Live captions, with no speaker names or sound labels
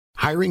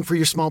Hiring for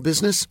your small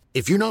business?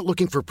 If you're not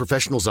looking for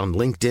professionals on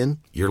LinkedIn,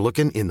 you're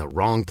looking in the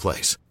wrong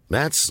place.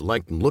 That's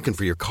like looking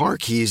for your car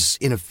keys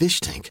in a fish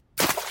tank.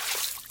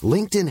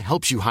 LinkedIn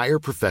helps you hire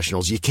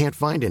professionals you can't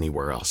find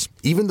anywhere else,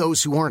 even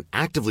those who aren't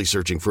actively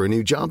searching for a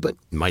new job but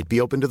might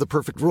be open to the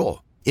perfect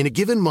role. In a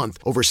given month,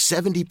 over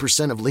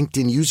 70% of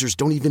LinkedIn users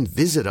don't even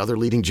visit other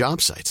leading job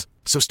sites.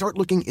 So start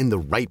looking in the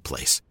right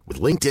place.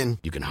 With LinkedIn,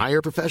 you can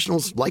hire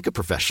professionals like a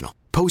professional.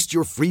 Post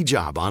your free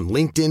job on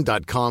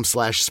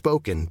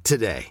linkedin.com/spoken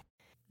today.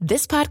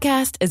 This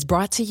podcast is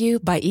brought to you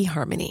by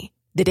eHarmony,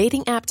 the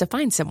dating app to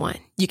find someone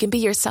you can be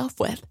yourself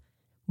with.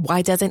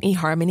 Why doesn't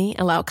eHarmony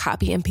allow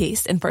copy and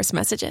paste in first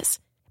messages?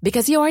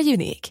 Because you are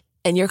unique,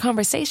 and your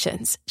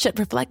conversations should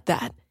reflect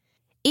that.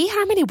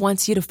 eHarmony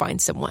wants you to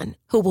find someone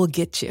who will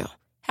get you.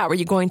 How are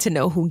you going to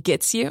know who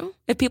gets you?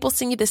 If people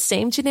send you the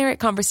same generic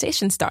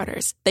conversation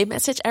starters they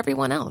message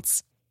everyone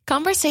else.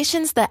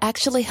 Conversations that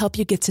actually help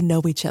you get to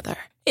know each other.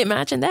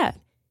 Imagine that.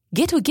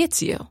 Get who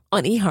gets you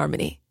on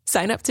eHarmony.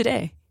 Sign up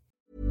today.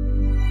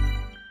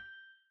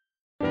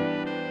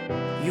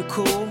 You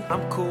cool,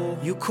 I'm cool.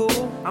 You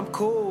cool, I'm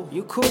cool.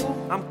 You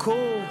cool, I'm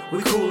cool.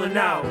 We coolin'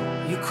 out.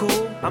 You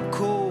cool, I'm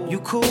cool. You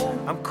cool,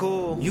 I'm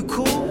cool. You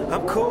cool,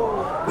 I'm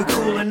cool. We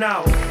coolin'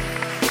 out.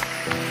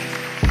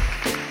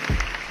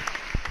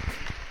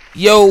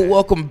 Yo,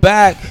 welcome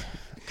back.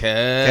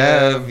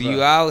 Kev,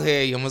 you out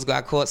here. You almost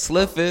got caught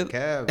slipping.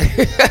 Kev.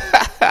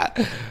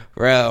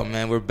 Real,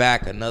 man, we're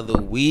back another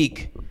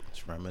week.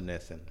 Just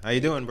reminiscing. How you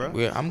doing, bro?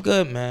 I'm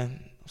good,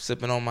 man.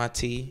 Sipping on my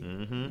tea.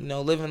 You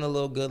know, living a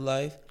little good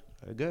life.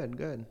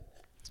 Good.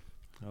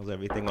 How's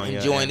everything on your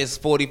Enjoying end? this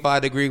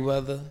 45-degree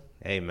weather.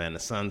 Hey, man, the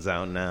sun's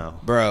out now.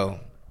 Bro,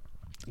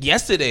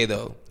 yesterday,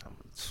 though,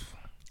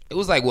 it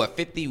was like, what,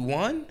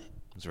 51?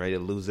 I was ready to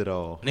lose it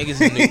all. Niggas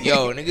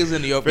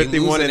in New York be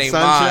 51 losing in their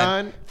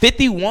sunshine? mind.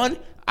 51?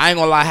 I ain't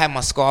gonna lie, I had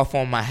my scarf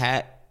on, my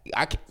hat.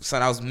 I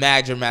was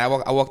mad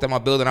dramatic. I walked out my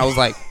building, I was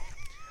like,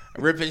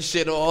 ripping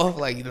shit off.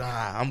 Like,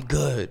 nah, I'm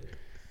good.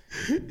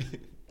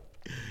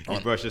 You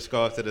brush your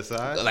scarf to the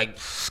side? Like,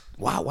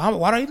 why do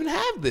I even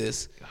have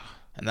this?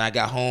 And then I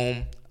got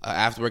home.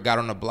 After it got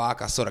on the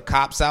block, I saw the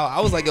cops out. I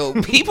was like, yo,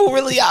 people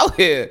really out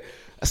here.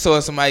 I saw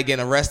somebody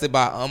getting arrested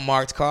by an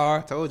unmarked car.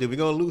 I told you, we're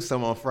going to lose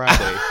some on Friday.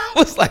 I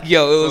was like,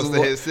 yo, it was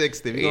supposed to hit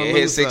 60. We're Yeah, gonna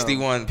hit lose some.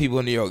 61. People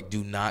in New York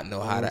do not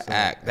know how to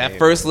act. That Hey,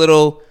 first man.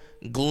 little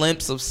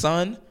glimpse of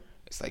sun,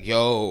 it's like,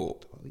 yo,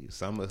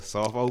 Summer,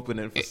 soft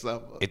opening for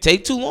summer. it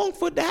take too long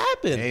for it to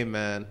happen. Hey,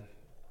 man.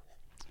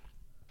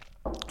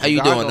 How you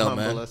God doing, gonna though,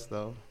 humble man? us,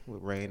 though,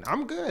 with rain.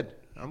 I'm good.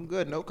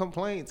 No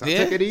complaints. I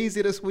Yeah? took it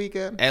easy this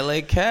weekend.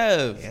 LA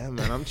Kev. Yeah,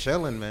 man, I'm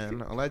chilling,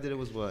 man. All I did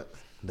was what?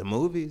 The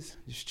movies.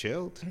 Just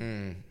chilled.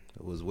 It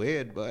was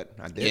weird, but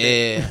I did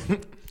it. Yeah.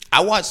 I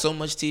watched so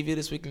much TV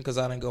this weekend because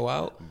I didn't go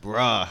out.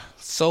 Bruh.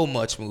 So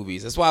much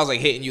movies. That's why I was like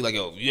hitting you like,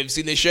 yo, you ever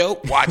seen this show?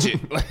 Watch it.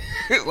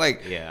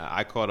 like, Yeah,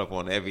 I caught up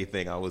on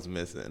everything I was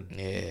missing.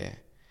 yeah.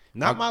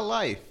 Not my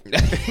life.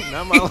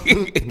 Not my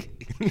life.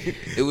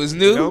 It was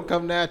new. Don't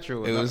come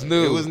natural. It was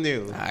new. It was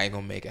new. I ain't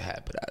gonna make a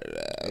habit out of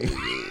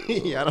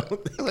that. Yeah, I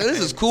don't Like, this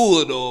is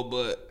cool and all,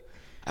 but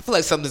I feel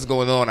like something's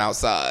going on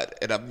outside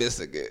and I'm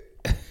missing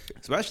it.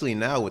 Especially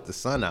now with the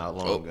sun out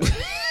longer.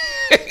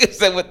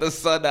 Except with the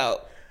sun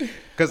out.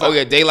 Cause Oh,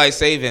 yeah, daylight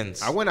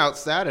savings. I went out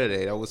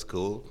Saturday. That was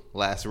cool.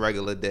 Last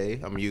regular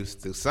day I'm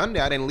used to. Sunday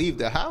I didn't leave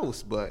the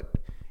house, but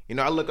you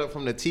know I look up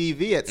from the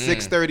TV at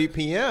 6:30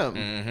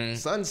 p.m.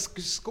 Sun's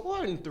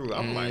scoring through.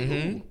 I'm like,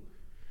 ooh.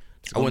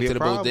 I went to the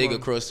bodega bodega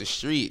across the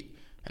street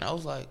and I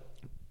was like,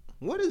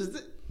 What is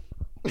this?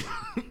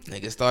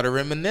 niggas started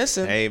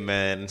reminiscing. Hey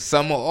man,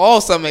 All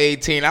summer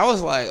 18. I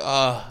was like,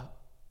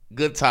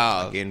 good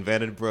times. I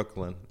invented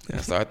Brooklyn. And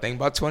I started thinking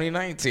about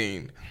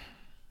 2019.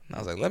 And I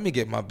was like, let me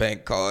get my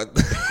bank card.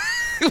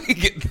 let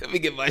me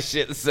get my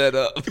shit set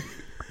up.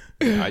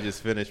 I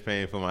just finished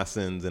paying for my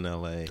sins in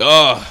LA.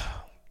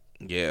 Oh,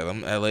 yeah,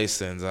 them LA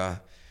sins.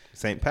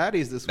 St.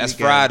 Patty's this That's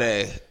weekend.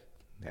 Friday.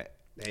 Hey,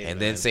 And man.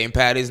 then St.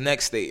 Patty's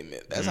next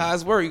statement. That's how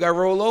it's work. You got to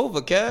roll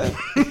over, Kev.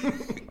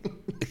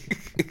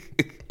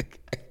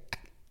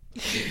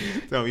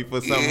 Tell me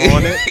put something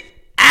on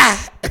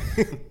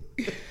it.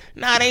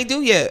 Nah, it ain't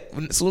due yet.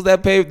 As soon as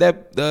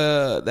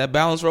that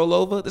balance roll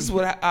over, this is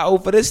what I owe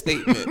for this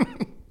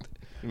statement.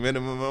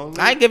 Minimum only.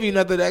 I ain't give you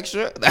nothing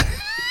extra.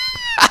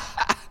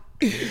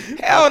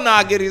 Hell no,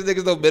 I give these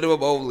niggas no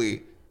minimum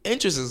only.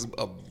 Interest is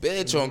a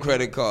bitch on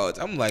credit cards.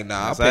 I'm like,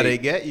 nah, That's I'll how pay. they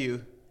get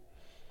you.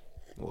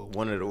 Well,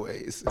 one of the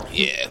ways.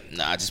 Yeah,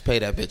 nah, just pay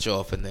that bitch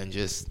off and then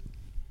just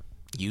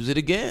use it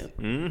again.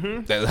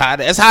 Mm-hmm.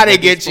 That's how they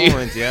get you.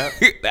 Points, yeah.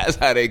 That's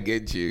how they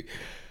get you.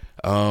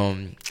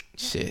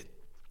 Shit.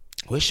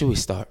 Where should we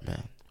start,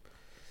 man?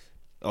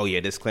 Oh yeah,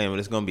 disclaimer.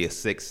 This is gonna be a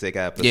sick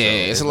episode. Yeah,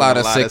 it's There's a lot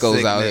been of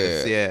sickos out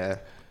sickness, here. Yeah.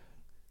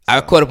 I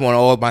caught up on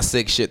all my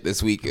sick shit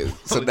this weekend.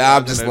 So Oh, now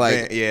I'm yeah, just an like,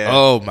 event, yeah.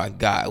 oh my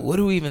God, where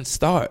do we even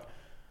start?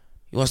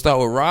 You want to start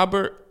with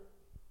Robert?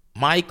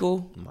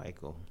 Michael?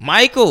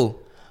 Michael.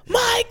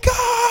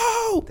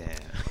 Damn.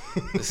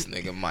 This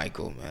nigga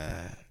Michael,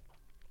 man.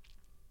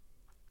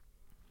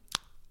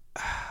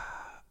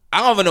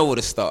 I don't even know where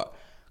to start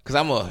because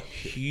I'm a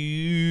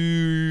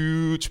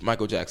huge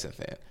Michael Jackson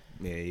fan.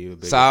 Yeah, you.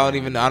 So I don't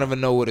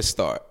even know where to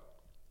start.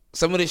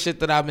 Some of the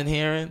shit that I've been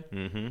hearing,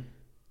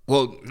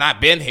 well,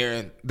 not been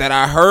hearing, that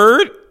I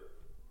heard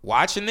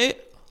watching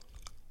it.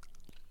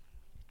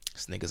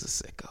 This nigga's a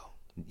sicko.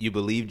 You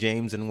believe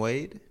James and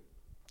Wade?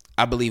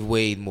 I believe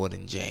Wade more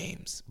than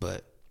James,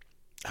 but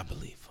I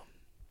believe him.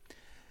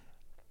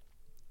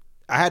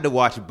 I had to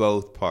watch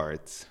both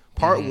parts.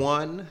 Part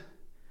one,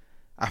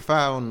 I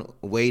found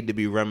Wade to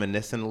be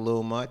reminiscent a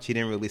little much. He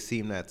didn't really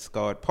seem that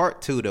scarred.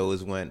 Part two, though,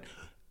 is when,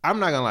 I'm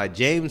not gonna lie,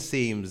 James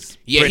seems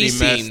pretty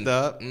messed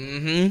up.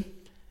 Mm-hmm.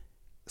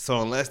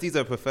 So unless these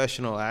are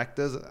professional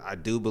actors, I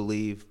do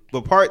believe.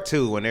 But part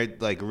two, when they're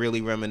like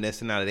really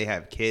reminiscing now that they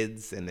have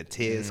kids and the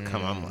tears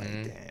come, I'm like,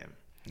 damn.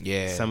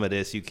 Yeah. Some of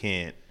this you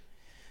can't.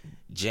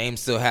 James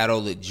still had all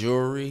the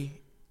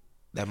jewelry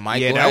that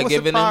Michael that had was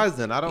given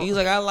surprising. him. He's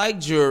like, I like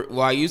jewelry.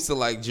 Well, I used to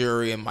like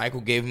jewelry, and Michael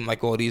gave him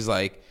like all these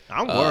like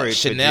I'm worried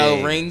Chanel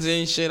for rings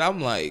and shit.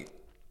 I'm like,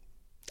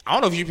 I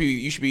don't know if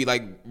you should be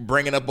like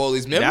bringing up all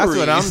these memories. That's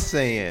what I'm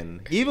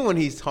saying. Even when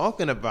he's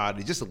talking about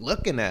it, just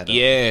looking at him.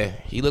 Yeah,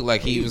 he looked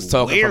like he was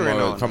talking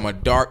from a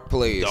dark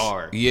place.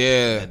 Dark.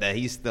 Yeah. That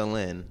he's still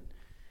in.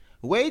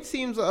 Wade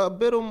seems a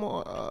bit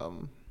more,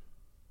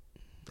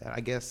 I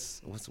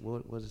guess,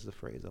 what is the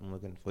phrase I'm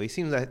looking for? He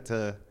seems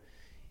that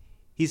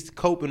he's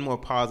coping more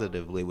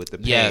positively with the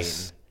pain.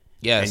 Yes.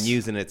 And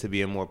using it to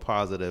be a more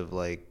positive,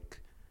 like,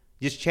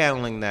 just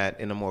channeling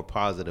that in a more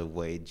positive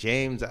way.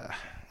 James,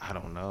 I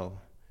don't know.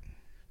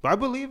 But I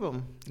believe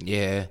him.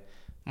 Yeah.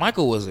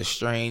 Michael was a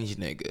strange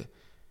nigga.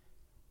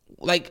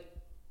 Like,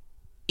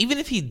 even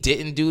if he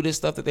didn't do this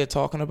stuff that they're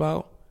talking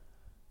about,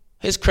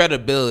 his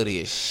credibility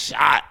is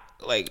shot.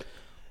 Like,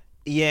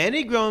 yeah,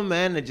 any grown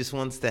man that just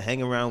wants to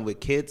hang around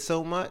with kids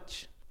so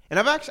much. And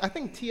I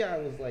think T.I.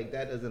 was like,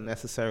 that doesn't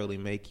necessarily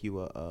make you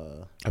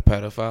a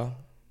pedophile.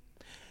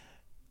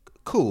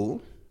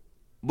 Cool.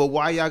 But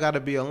why y'all gotta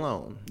be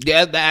alone?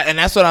 Yeah, and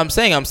that's what I'm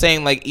saying. I'm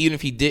saying, like, even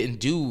if he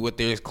didn't do what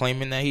they're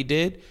claiming that he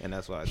did, and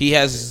that's why he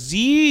has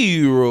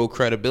zero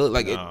credibility.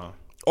 Like,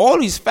 all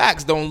these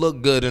facts don't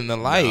look good in the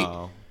light.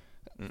 No.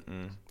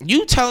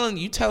 You telling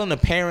the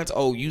parents,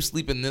 oh, you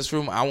sleep in this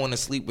room, I want to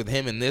sleep with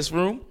him in this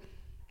room,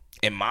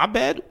 in my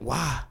bed?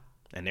 Why?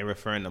 And they're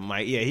referring to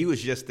Mike. Yeah, he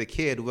was just a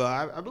kid. Well,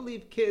 I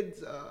believe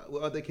kids,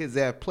 with other kids,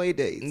 they have play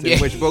dates in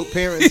which both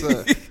parents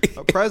are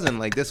present.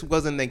 Like, this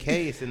wasn't the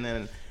case. And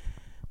then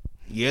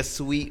your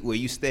suite where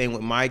you staying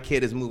with my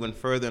kid is moving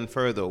further and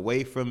further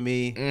away from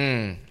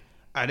me.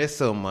 There's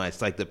so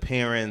much. Like, the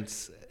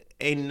parents,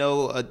 ain't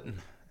no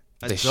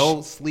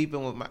adult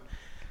sleeping with my...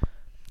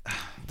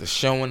 The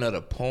showing of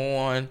the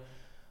porn.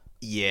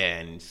 Yeah,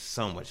 and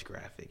so much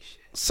graphic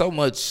shit. So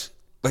much...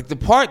 Like, the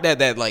part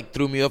that like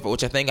threw me off,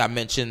 which I think I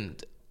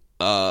mentioned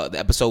the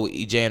episode with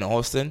EJ and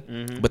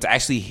Austin, but to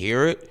actually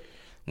hear it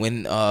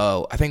when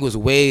I think it was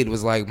Wade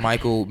was like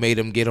Michael made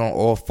him get on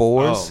all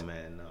fours. Oh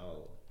man,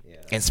 no, yeah,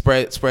 and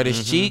spread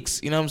his cheeks.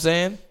 You know what I'm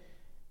saying?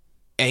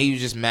 And he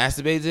was just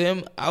masturbating to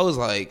him. I was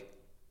like,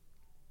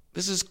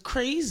 this is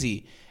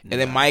crazy.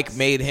 And then Mike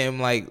made him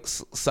like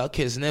suck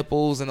his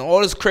nipples and all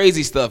this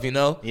crazy stuff, you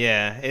know?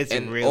 Yeah, it's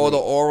and really... all the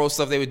oral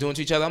stuff they were doing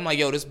to each other. I'm like,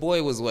 yo, this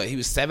boy was what? He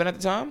was 7 at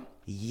the time.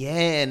 Yeah,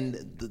 and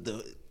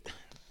the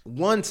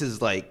once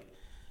is like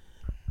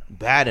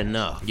bad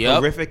enough,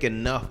 horrific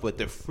enough, but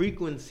the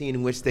frequency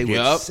in which they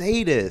would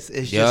say this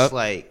is just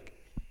like.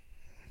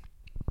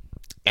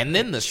 And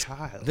then the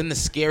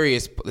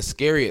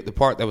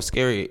part that was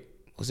scary,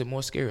 was it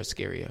more scary or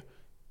scarier?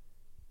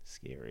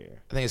 Scarier.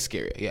 I think it's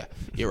scarier. Yeah,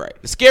 you're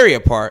right. The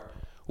scarier part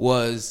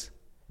was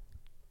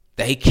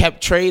that he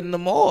kept trading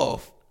them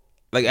off.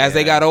 Like, as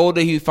they got older,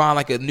 he found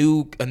like a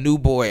new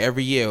boy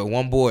every year.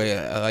 One boy,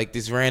 like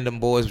these random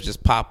boys would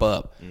just pop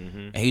up,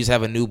 and he just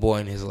have a new boy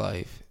in his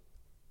life.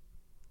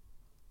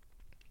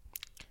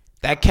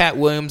 That Cat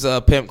Williams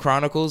Pimp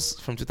Chronicles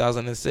from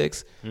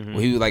 2006,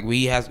 where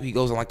he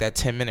goes on like that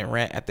 10-minute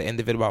rant at the end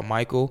of it about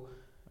Michael.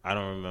 I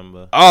don't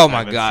remember. Oh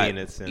my god,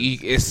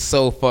 it's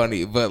so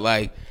funny. But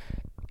like,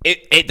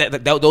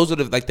 those were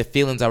the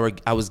feelings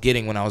I was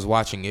getting when I was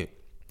watching it.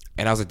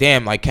 And I was like,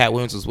 damn, like Cat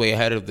Williams was way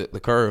ahead of the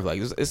curve. Like,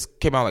 this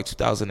came out like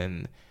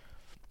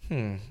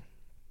 2009,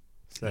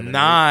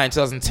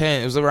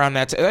 2010. It was around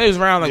that time. It was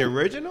around like the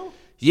original.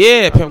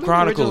 Yeah, Pimp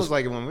Chronicles. The original was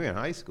like when we were in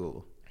high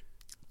school.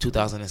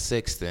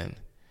 2006 then,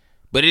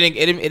 but it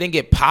didn't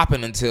get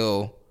popping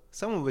until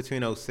somewhere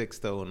between 06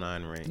 to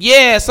 09 range.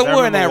 Yeah,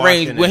 somewhere in that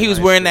range when he was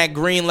wearing that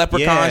green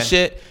leprechaun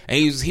shit, and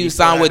he was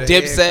signed with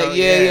Dipset.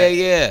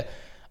 Yeah.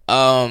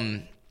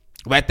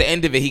 But at the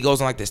end of it, he goes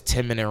on like this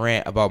 10-minute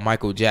rant about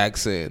Michael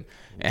Jackson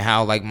and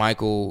how like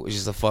Michael is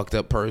just a fucked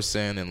up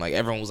person, and like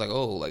everyone was like,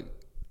 oh, like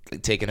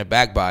taken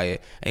aback by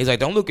it. And he's like,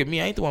 don't look at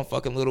me, I ain't the one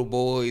fucking little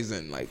boys.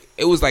 And like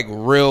it was like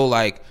real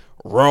like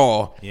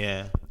raw.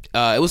 Yeah.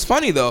 It was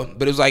funny though,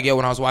 but it was like, yo,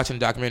 when I was watching the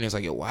documentary, it's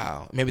like, yo,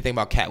 wow. It made me think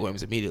about Cat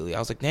Williams immediately. I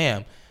was like,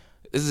 damn,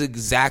 this is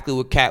exactly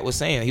what Cat was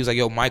saying. He was like,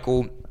 yo,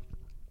 Michael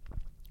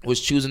was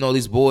choosing all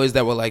these boys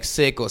that were like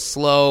sick or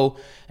slow,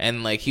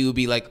 and like he would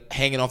be like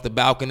hanging off the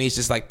balconies,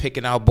 just like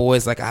picking out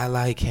boys. Like I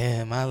like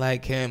him.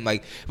 Like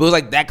it was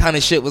like that kind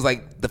of shit was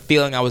like the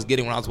feeling I was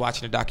getting when I was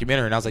watching the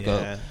documentary, and I was like,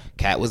 oh,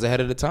 Cat was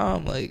ahead of the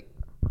time. Like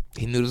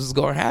he knew this was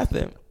going to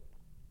happen.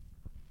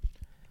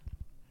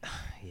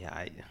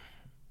 Yeah,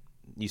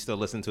 you still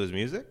listen to his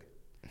music?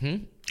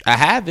 I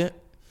haven't,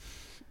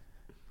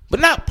 but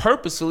not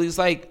purposefully. It's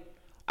like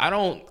I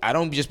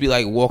don't just be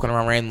like walking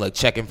around randomly like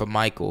checking for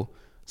Michael.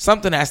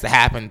 Something has to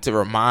happen to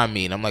remind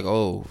me, and I'm like,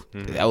 oh,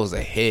 that was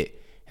a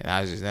hit,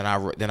 and then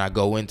I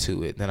go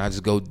into it. Then I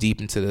just go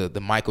deep into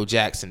the Michael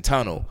Jackson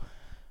tunnel.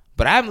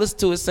 But I haven't listened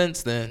to it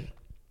since then.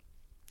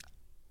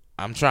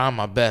 I'm trying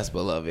my best,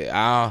 beloved.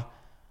 I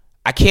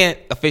can't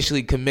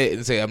officially commit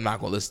and say I'm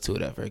not gonna listen to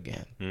it ever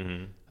again.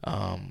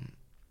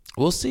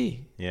 We'll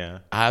see. Yeah,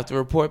 I have to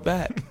report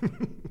back.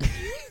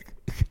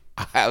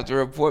 There's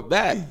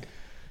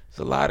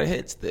a lot of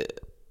hits there,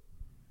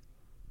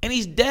 and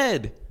he's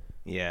dead.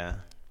 Yeah.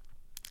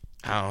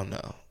 I don't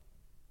know.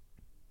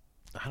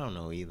 I don't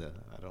know either.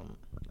 I don't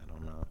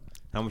know.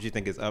 How much you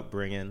think his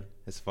upbringing,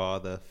 his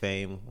father,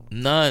 fame?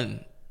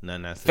 None.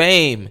 That's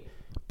fame.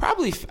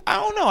 Probably. I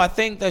don't know. I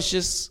think that's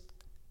just.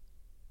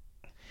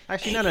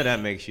 Actually, none of that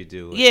makes you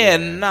do it. Yeah,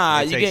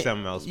 nah. You get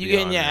something else. You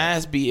getting your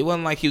ass beat. It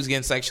wasn't like he was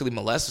getting sexually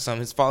molested or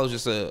something. His father was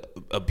just a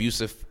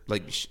abusive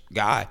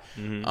guy.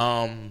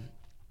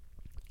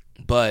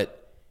 But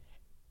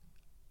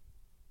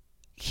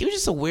he was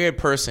just a weird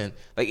person.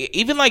 Like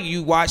even like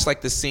you watch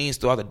like the scenes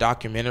throughout the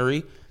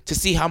documentary to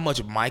see how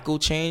much Michael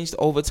changed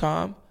over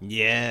time.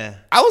 Yeah.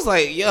 I was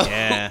like, yo.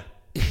 Yeah.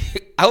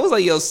 I was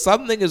like, yo,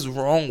 something is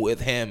wrong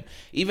with him.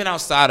 Even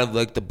outside of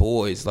like the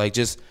boys, like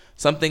just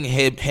something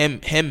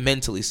him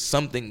mentally,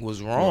 something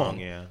was wrong.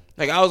 Yeah.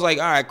 Like I was like,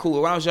 all right,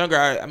 cool. When I was younger,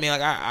 I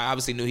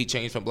obviously knew he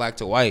changed from black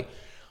to white.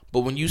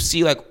 But when you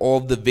see like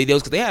all the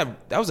videos, because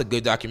that was a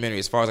good documentary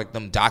as far as like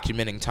them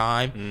documenting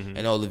time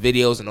and all the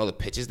videos and all the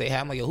pictures they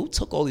have. I'm like, yo, who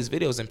took all these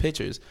videos and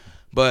pictures?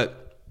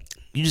 But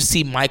you just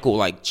see Michael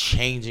like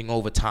changing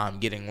over time,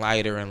 getting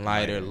lighter and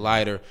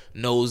lighter,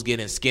 nose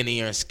getting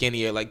skinnier and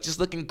skinnier, like just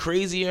looking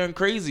crazier and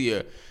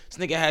crazier. This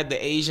nigga had the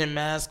Asian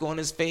mask on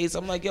his face.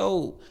 I'm like,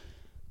 yo,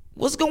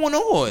 what's going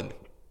on?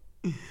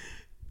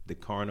 The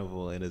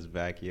carnival in his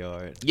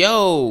backyard.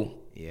 Yo.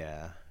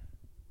 Yeah.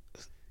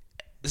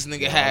 This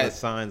nigga had the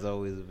signs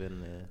always been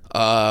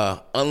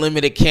there.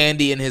 Unlimited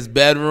candy in his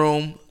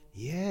bedroom.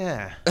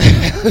 Yeah.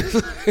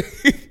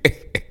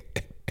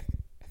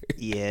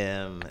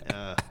 Yeah.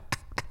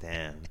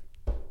 Damn.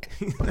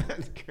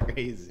 That's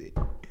crazy.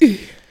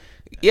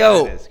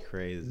 Yo, that is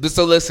crazy.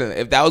 So listen,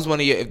 if that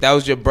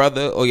was your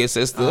brother or your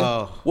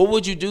sister, what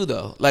would you do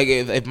though? Like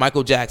if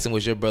Michael Jackson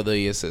was your brother or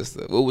your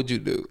sister, what would you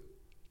do?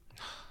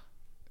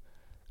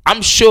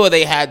 I'm sure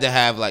they had to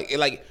have like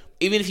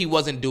even if he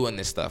wasn't doing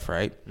this stuff,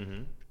 right?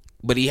 Mm-hmm.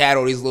 But he had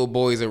all these little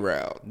boys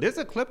around. There's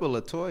a clip of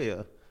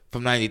LaToya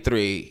from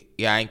 '93.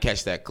 Yeah, I didn't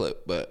catch that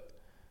clip, but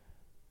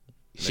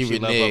she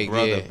reneged. Loved her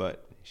brother,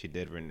 but she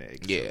did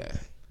renege. Yeah,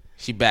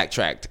 she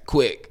backtracked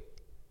quick.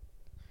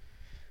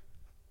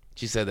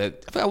 She said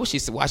that I forgot what she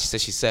said. Why she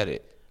said she said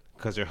it?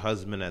 Because her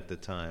husband at the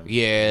time.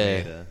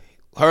 Yeah,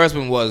 her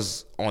husband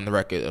was on the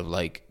record of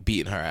like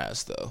beating her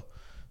ass though,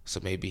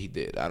 so maybe he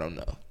did. I don't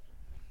know.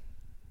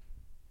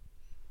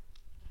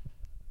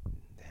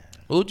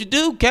 What would you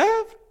do,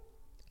 Kev?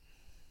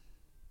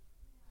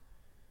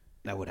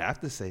 I would have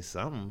to say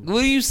something.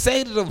 What do you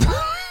say to them?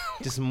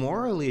 Just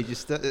morally,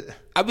 just.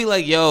 I'd be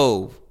like,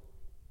 yo,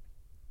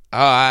 all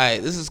right,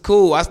 this is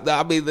cool.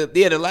 I mean,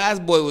 the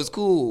last boy was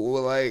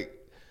cool. Like,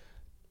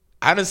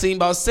 I done seen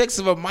about 6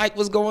 of them. Mike,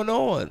 what's going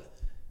on?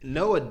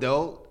 No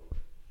adult.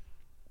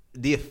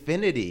 The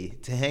affinity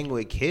to hang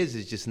with kids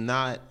is just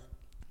not.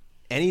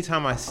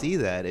 Anytime I see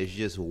that, it's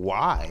just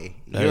why.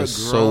 That is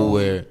so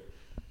weird.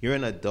 You're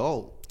an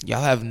adult.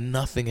 Y'all have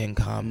nothing in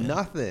common.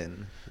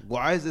 Nothing.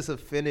 Why is this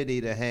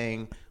affinity to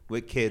hang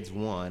with kids,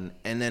 one,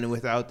 and then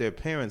without their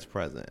parents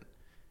present?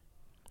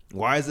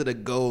 Why is it a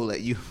goal that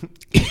you...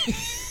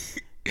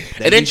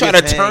 and then try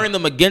to turn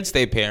them against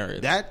their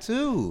parents? That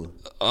too.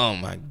 Oh,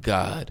 my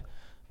God.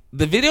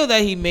 The video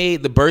that he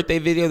made, the birthday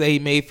video that he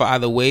made for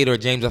either Wade or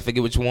James, I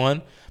forget which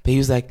one, but he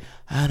was like,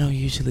 I don't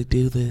usually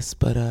do this,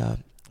 but...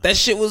 that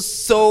shit was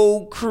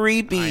so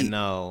creepy. I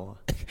know.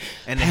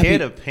 And to hear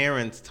the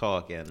parents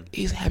talking.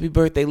 He's happy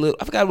birthday, little...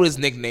 I forgot what his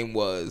nickname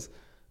was.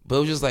 But it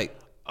was just like...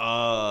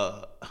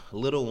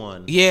 little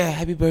one. Yeah,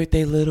 happy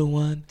birthday, little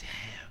one. Damn.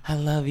 I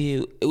love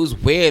you. It was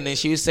weird. And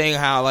she was saying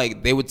how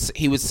like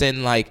he would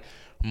send like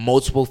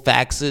multiple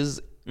faxes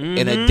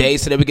in a day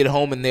so they would get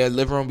home and their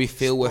living room be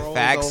filled with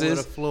faxes. Over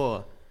the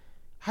floor.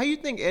 How you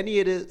think any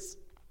of this...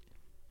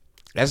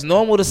 That's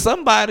normal to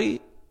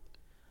somebody.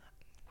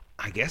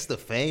 I guess the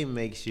fame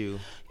makes you...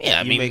 Yeah,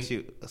 I mean... makes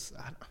you...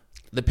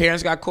 The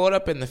parents got caught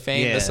up in the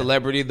fame, the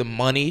celebrity, the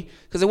money.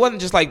 Because it wasn't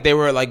just like they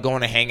were like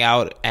going to hang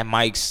out at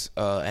Mike's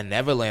at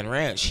Neverland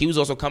Ranch. He was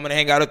also coming to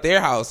hang out at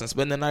their house and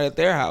spend the night at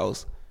their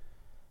house.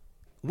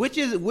 Which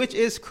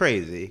is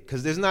crazy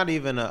because there's not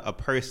even a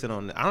person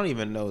on... I don't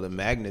even know the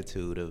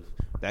magnitude of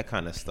that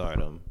kind of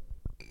stardom.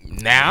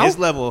 Now his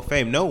level of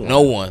fame, no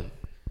one.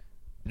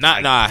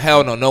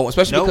 Hell no one.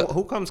 Especially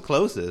who comes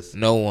closest?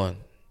 No one,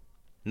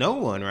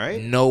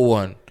 right? No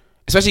one.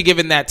 Especially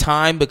given that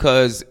time,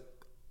 because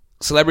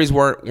celebrities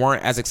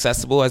weren't as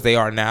accessible as they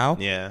are now.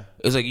 Yeah,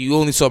 it was like you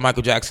only saw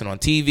Michael Jackson on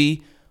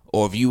TV,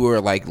 or if you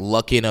were like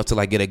lucky enough to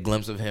like get a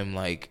glimpse of him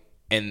like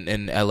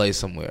in LA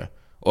somewhere,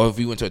 or if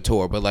you went to a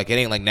tour. But like it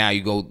ain't like now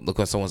you go look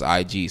on someone's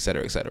IG, et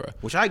cetera, et cetera.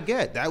 Which I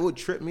get. That would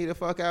trip me the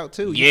fuck out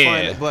too.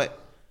 But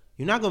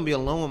you're not gonna be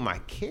alone with my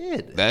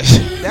kid. That's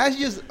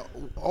just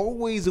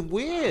always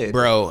weird,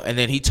 bro. And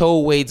then he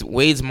told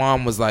Wade's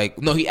mom was like,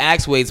 no, he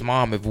asked Wade's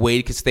mom if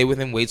Wade could stay with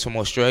him. Wade's from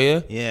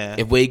Australia. Yeah.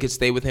 If Wade could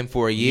stay with him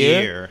for a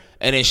year.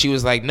 And then she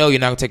was like, no,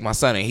 you're not gonna take my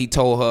son. And he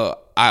told her,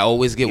 I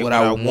always get what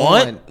I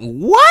want.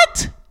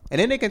 What? And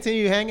then they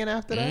continue hanging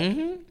after that.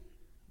 Mm-hmm.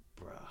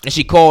 And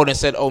she called and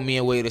said, oh, me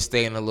and Wade are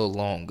staying a little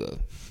longer.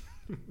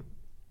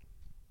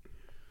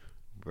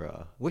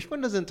 Bruh. Which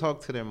one doesn't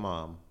talk to their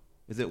mom?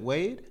 Is it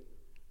Wade?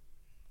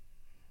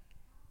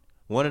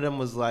 One of them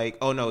was like,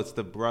 oh no, it's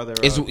the brother.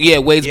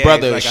 Wade's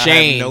brother, like, Shane.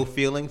 I have no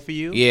feeling for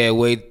you. Yeah,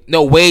 Wade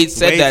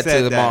said that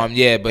to the mom.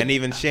 Yeah, but and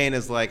even Shane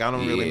is like, I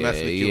don't really mess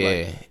with you.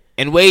 Yeah,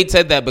 and Wade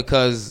said that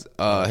because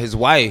his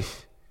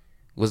wife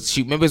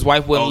remember his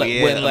wife wouldn't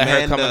let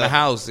her come in the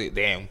house.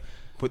 Damn,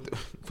 put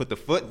the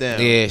foot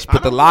down. Yeah, she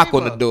put the lock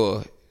on the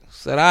door.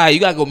 Said, all right, you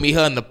gotta go meet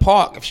her in the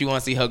park if she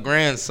want to see her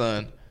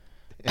grandson.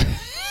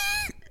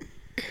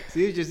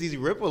 See, it's just these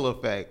ripple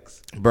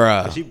effects,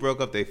 bruh. But she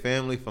broke up their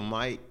family for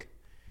Mike.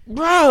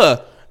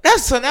 Bruh,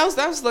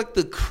 that was like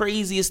the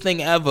craziest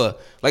thing ever.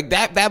 Like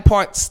that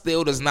part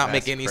still does not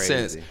make any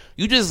sense.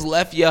 You just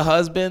left your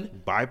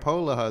husband,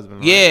 bipolar husband.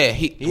 Right? Yeah,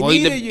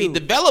 he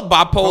developed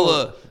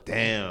bipolar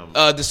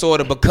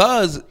disorder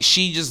because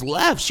she just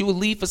left. She would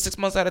leave for 6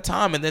 months at a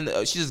time, and then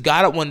she just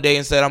got up one day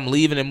and said, "I'm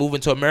leaving and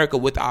moving to America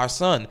with our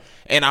son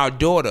and our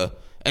daughter."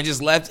 And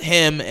just left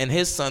him and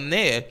his son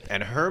there.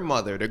 And her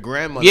mother, the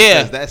grandmother,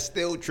 says that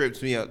still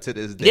trips me up to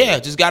this day. Yeah,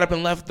 just got up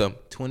and left them.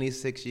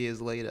 26 years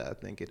later, I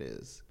think it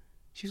is.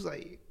 She's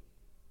like,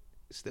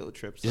 still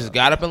trips just up.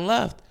 Got up and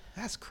left.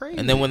 That's crazy.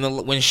 And then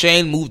when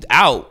Shane moved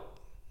out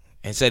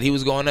and said he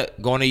was going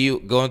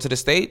to the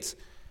States,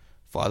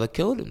 father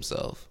killed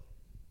himself.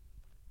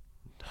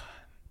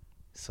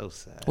 So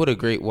sad. What a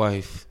great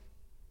wife.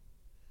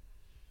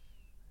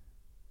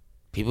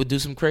 People do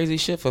some crazy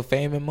shit for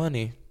fame and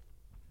money.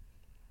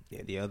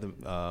 Yeah, the other,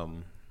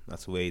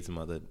 that's Wade's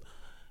mother.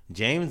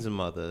 James'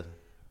 mother,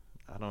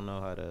 I don't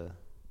know how to,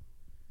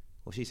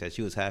 well, she said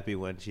she was happy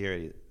when she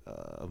heard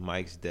of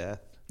Mike's death.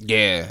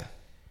 Yeah.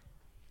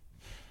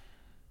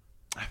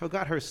 I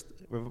forgot her,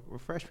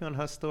 refresh me on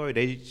her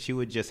story. She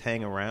would just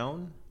hang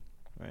around,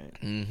 right?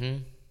 Mm-hmm.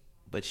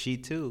 But she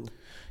too.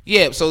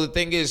 Yeah, so the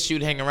thing is, she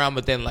would hang around,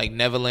 but then like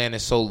Neverland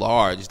is so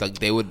large, like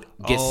they would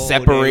get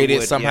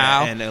separated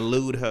somehow and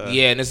elude her.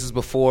 Yeah, and this is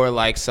before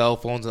like cell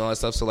phones and all that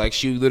stuff. So like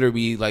she would literally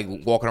be like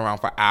walking around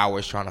for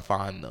hours trying to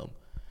find them.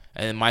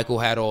 And then Michael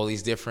had all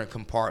these different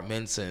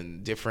compartments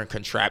and different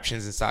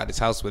contraptions inside his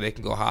house where they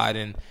can go hide,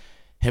 and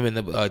him and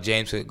the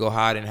James could go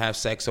hide and have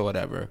sex or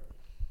whatever.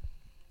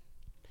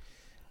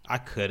 I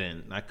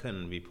couldn't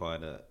be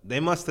part of. They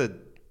must have.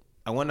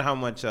 I wonder how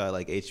much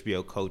like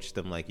HBO coached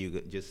them. Like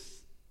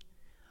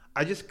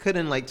I just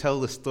couldn't like tell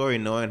the story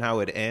knowing how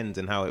it ends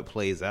and how it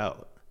plays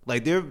out.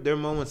 Like there are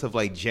moments of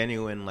like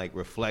genuine like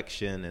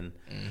reflection,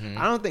 and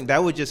I don't think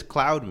that would just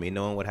cloud me.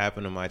 Knowing what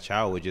happened to my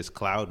child would just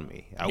cloud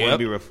me. I wouldn't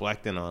be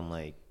reflecting on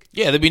like.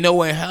 Yeah, there'd be no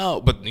way in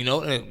hell. But you know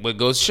what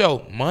goes to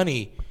show,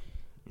 money.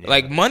 Yeah.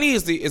 Like money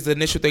is the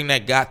initial thing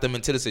that got them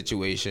into the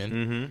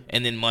situation,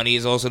 and then money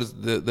is also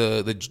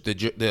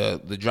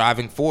the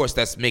driving force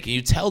that's making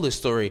you tell this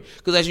story.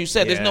 Because as you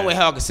said, there's no way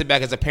how I can sit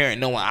back as a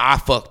parent knowing I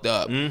fucked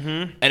up,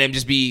 and then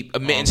just be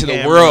admitting to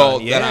the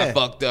world that I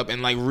fucked up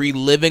and like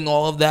reliving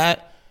all of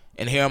that,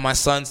 and hearing my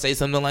son say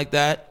something like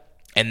that,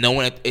 and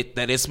knowing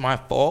that it's my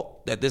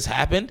fault that this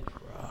happened.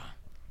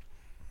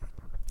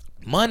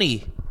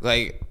 Money,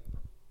 like.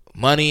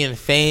 Money and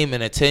fame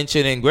and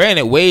attention, and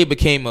granted, Wade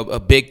became a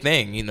big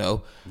thing, you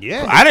know.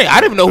 Yeah, I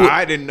didn't know who.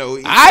 I didn't know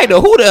either. I didn't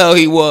know who the hell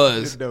he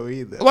was. I didn't know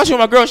either. I was watching with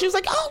my girl. She was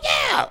like, "Oh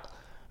yeah."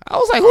 I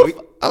was like, "Who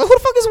the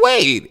fuck is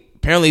Wade?"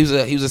 Apparently,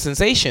 he was a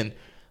sensation,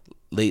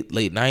 late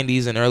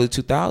 90s and early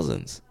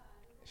 2000s.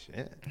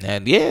 Shit.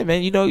 And yeah,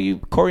 man, you know, you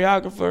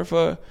choreographer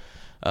for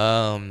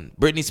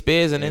Britney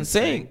Spears and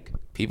NSYNC.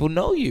 People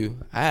know you.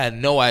 I had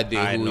no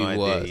idea who he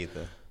was.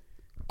 Either.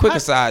 Quick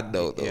aside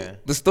though,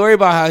 the story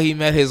about how he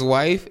met his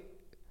wife.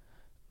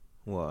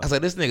 What? I was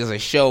like, this nigga's a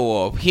show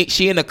off.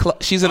 She's in a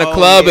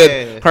club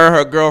and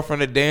her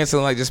girlfriend are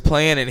dancing, like just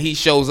playing, and he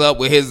shows up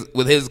with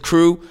his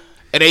crew,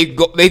 and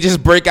they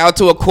just break out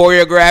to a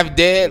choreographed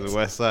dance. The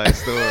West Side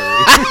Story.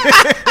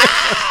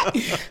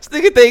 This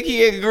nigga think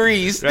he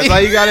agrees. That's how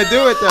you gotta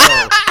do it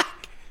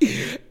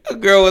though. A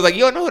girl was like,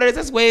 "You don't know who that is?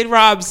 That's Wade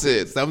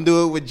Robson." Some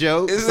do it with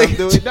jokes. Some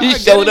do it. He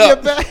showed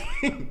up.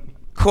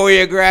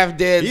 Choreographed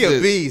dances. He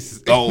a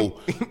beast.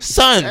 Oh,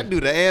 son. That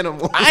dude an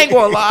animal. I ain't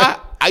gonna lie.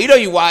 You know,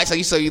 you watch,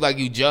 like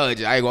you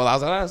judge. I ain't gonna lie. I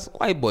was like, that's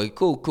white boy,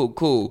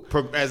 cool.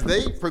 As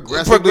they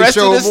progressively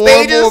show the more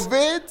stages, and more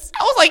vids,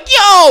 I was like,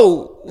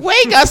 yo,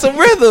 Wade got some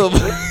rhythm.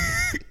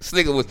 This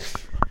nigga was.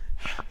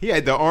 He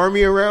had the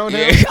army around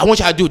him. I want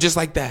y'all to do it just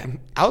like that.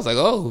 I was like,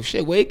 oh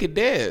shit, Wade can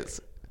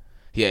dance.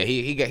 Yeah,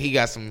 he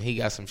got some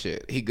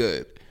shit. He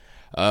good.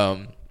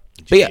 James.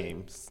 But yeah,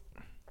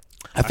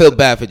 I feel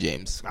bad for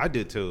James. I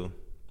do too.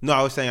 No,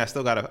 I was saying I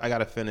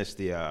gotta finish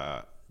the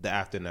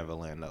After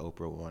Neverland, the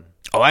Oprah one.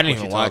 Oh, I didn't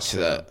even watch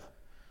that.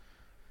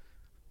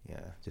 Yeah,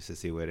 just to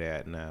see where they're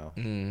at now.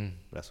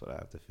 That's what I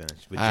have to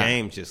finish. But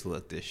James just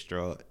looked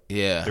distraught.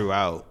 Yeah,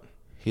 throughout.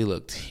 He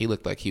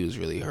looked like he was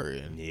really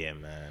hurting. Yeah,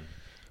 man.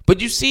 But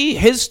you see,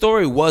 his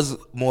story was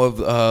more of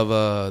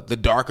the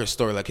darker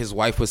story. Like his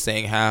wife was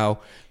saying how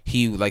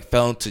he like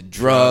fell into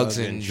drugs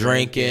and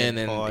drinking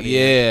and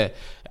partying.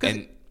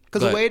 And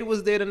because Wade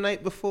was there the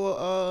night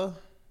before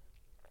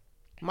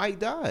Mike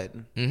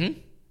died. Mm-hmm.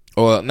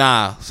 Or a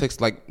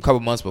couple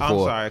months before. I'm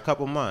sorry, a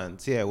couple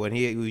months. Yeah, when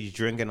he was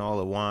drinking all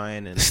the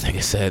wine and this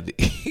nigga said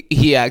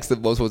he asked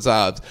him multiple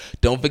times,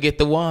 "Don't forget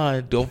the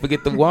wine. Don't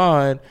forget the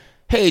wine."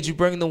 Hey, did you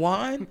bring the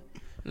wine?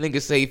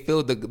 Nigga say he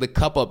filled the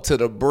cup up to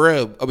the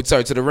brim.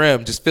 To the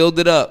rim. Just filled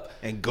it up.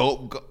 And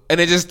go. And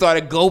then just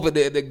started gulping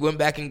it. Then went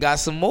back and got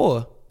some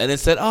more. And then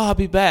said, I'll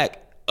be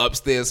back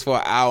upstairs for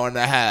an hour and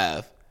a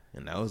half.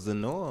 And that was the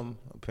norm,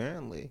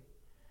 apparently.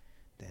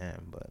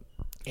 Damn, but.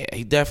 Yeah,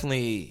 he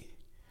definitely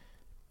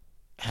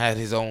had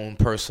his own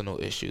personal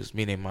issues,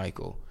 meaning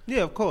Michael.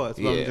 Yeah, of course.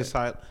 But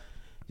I'm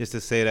just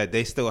to say that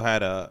they still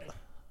had a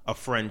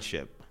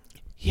friendship.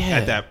 Yeah.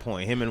 At that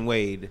point. Him and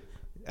Wade.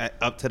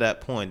 Up to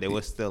that point, they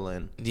were still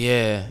in.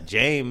 Yeah.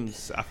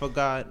 James, I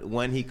forgot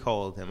when he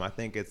called him. I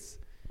think it's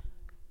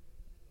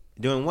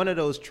during one of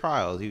those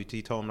trials. He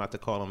told him not to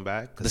call him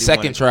back. The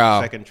second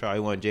trial. He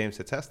wanted James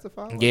to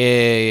testify?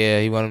 Yeah.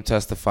 He wanted him to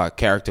testify.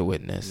 Character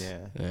witness.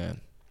 Yeah.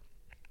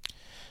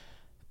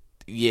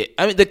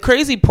 I mean, the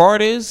crazy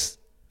part is,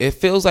 it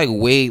feels like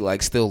Wade,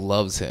 like, still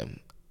loves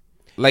him.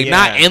 Like,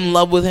 not in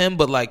love with him,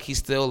 but, like, he's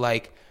still,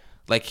 like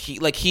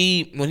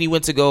he when he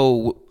went to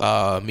go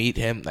meet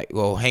him, like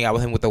go hang out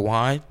with him with the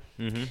wine,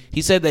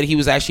 he said that he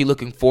was actually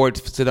looking forward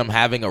to them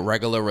having a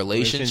regular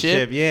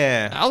relationship.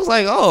 Yeah, I was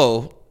like,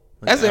 oh,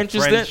 that's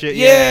interesting.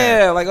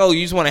 Like, oh,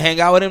 you just want to hang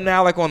out with him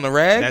now, like on the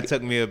reg? That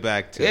took me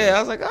aback too. Yeah, I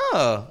was like,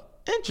 oh,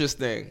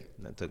 interesting.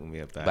 That took me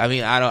aback. I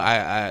mean,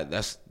 I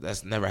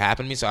that's never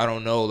happened to me, so I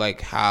don't know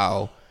like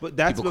how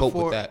people cope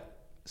with that.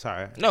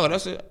 Sorry, no,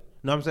 that's it.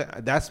 No, I'm saying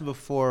that's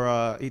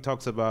before he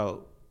talks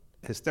about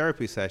his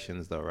therapy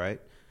sessions, though,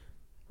 right?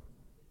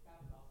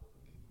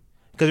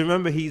 Because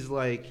remember, he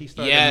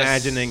started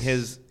imagining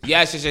his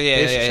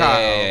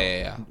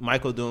child,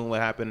 Michael doing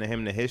what happened to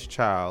him to his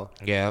child.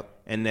 Yeah,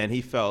 and then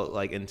he felt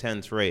like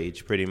intense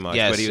rage, pretty much.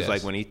 But he was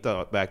like, when he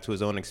thought back to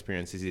his own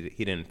experiences, he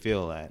didn't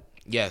feel that.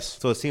 Yes.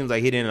 So it seems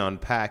like he didn't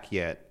unpack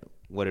yet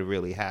what had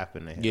really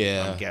happened to him.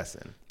 Yeah, I'm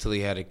guessing till he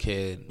had a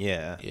kid.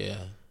 Yeah.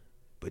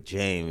 But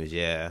James,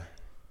 he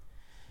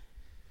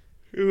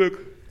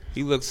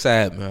looked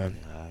sad, man.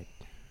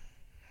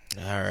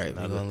 All right,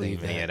 we're gonna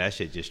leave that. Yeah, that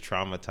shit just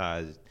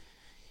traumatized.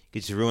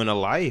 Could just ruin a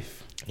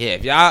life.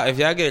 Yeah, if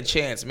y'all get a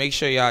chance, make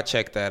sure y'all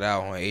check that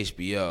out on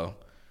HBO.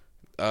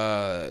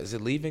 Is it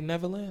Leaving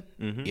Neverland?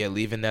 Mm-hmm. Yeah,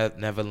 Leaving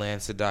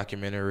Neverland's a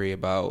documentary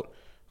about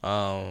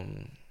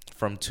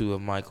from two of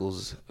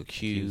Michael's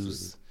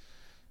accused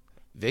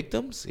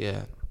victims.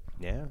 Yeah.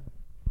 Then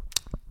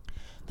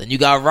you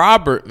got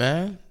Robert,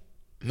 man,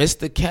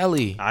 Mr.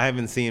 Kelly. I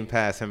haven't seen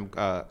past him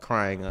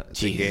crying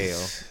to Gail.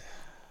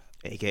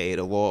 AKA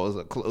the walls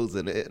are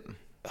closing in.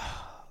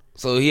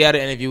 So he had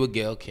an interview with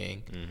Gayle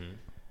King. Mm-hmm.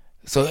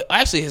 So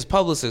actually, his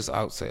publicist,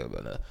 I'll say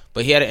about that,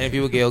 but he had an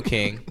interview with Gayle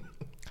King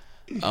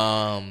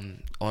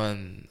on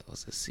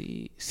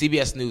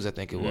CBS News, I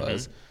think it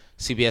was.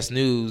 CBS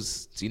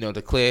News,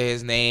 to clear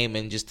his name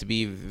and just to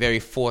be very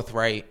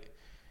forthright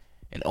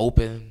and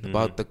open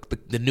about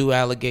the new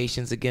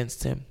allegations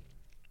against him.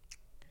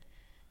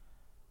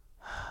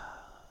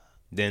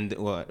 Then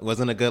what?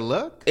 Wasn't a good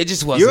look? It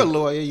just wasn't. You're a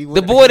lawyer.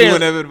 The boy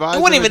didn't. It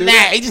wasn't even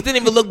that. It just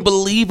didn't even look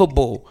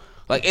believable.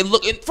 Like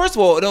first of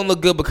all, it don't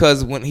look good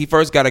because when he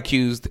first got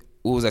accused,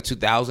 what was that,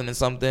 2000 and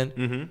something?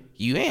 Mm-hmm.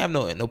 You ain't have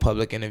no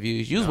public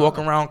interviews. You was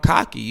walking around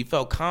cocky. You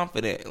felt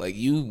confident. Like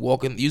you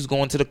was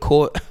going to the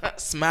court,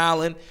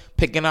 smiling,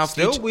 picking out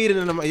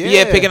weeding them.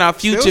 Picking out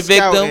future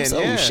victims.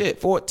 Oh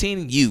shit,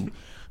 14. You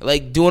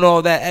like doing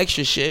all that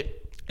extra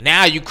shit.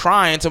 Now you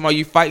crying, talking about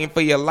you fighting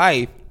for your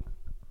life.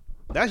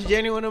 That's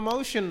genuine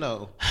emotion,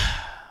 though.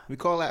 We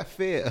call that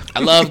fear.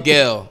 I love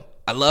Gail.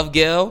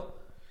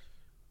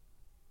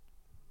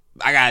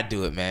 I gotta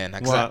do it, man. I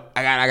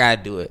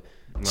gotta do it.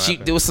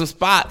 There was some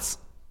spots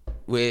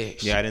where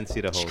I didn't see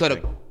the whole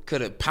thing.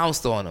 Could have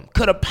pounced on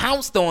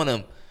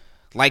him.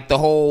 Like the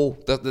whole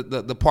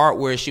the part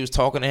where she was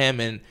talking to him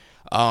and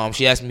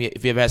she asked me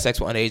if he ever had sex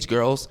with underage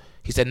girls.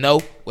 He said no.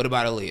 What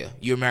about Aaliyah?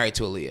 You're married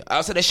to Aaliyah. I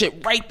said that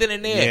shit right then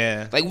and there.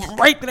 Yeah. Like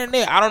right then and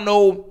there. I don't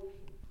know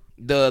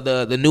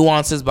the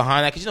nuances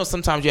behind that, because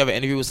sometimes you have an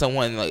interview with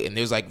someone and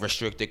there's like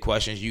restricted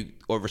questions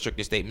or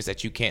restricted statements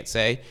that you can't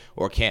say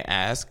or can't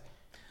ask.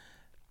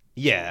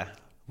 Yeah,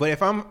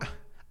 but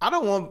I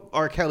don't want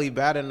R. Kelly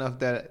bad enough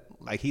that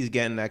like he's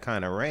getting that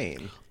kind of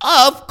reign.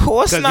 Of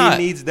course not. Because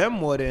he needs them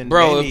more than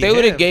bro. If they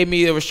would have gave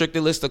me a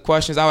restricted list of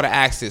questions, I would have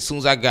asked it as soon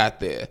as I got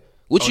there.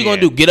 What you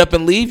gonna do? Get up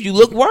and leave? You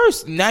look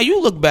worse. Now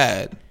you look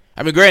bad.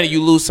 I mean, granted,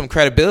 you lose some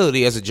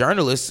credibility as a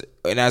journalist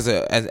and as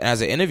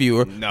an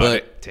interviewer. No,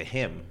 but to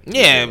him.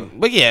 Yeah,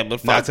 but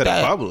fuck not to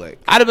that. the public.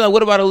 I'd have been like,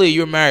 what about Aaliyah?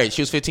 You were married.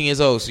 She was 15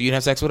 years old, so you didn't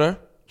have sex with her?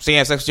 So you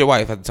had sex with your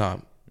wife at the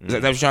time. Is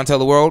that what you're trying to tell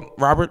the world,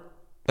 Robert?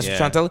 That's what you're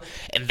trying to tell her?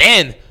 And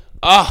then,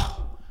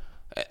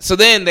 so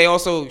then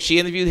she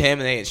interviewed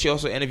him, and she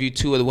also interviewed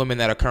two of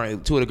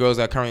the girls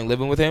that are currently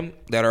living with him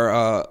that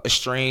are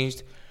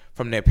estranged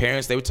from their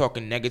parents. They were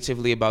talking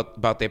negatively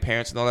about their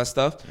parents and all that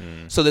stuff.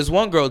 So there's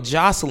one girl,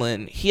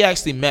 Jocelyn. He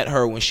actually met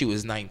her when she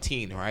was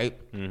 19,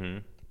 right? Mm-hmm.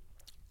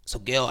 So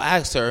Gayle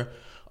asked her,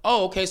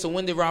 "Oh, okay. So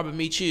when did Robert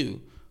meet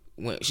you?"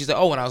 She said,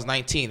 "Oh, when I was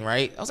 19,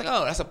 right?" I was like,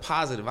 "Oh, that's a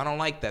positive. I don't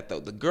like that though."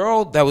 The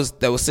girl that was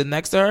sitting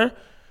next to her,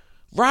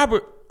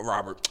 Robert,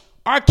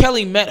 R.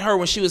 Kelly met her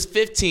when she was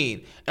 15,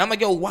 and I'm like,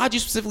 "Yo, why'd you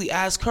specifically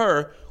ask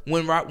her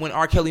when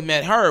R. Kelly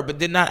met her, but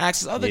did not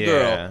ask this other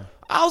girl?"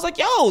 I was like,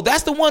 "Yo,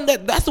 that's the one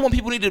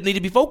people need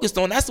to be focused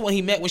on. That's the one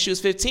he met when she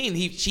was 15.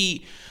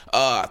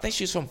 I think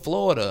she was from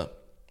Florida.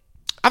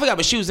 I forgot,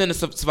 but she was in the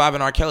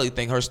Surviving R. Kelly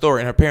thing. Her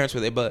story and her parents were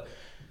there, but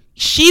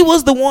she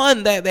was the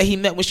one that he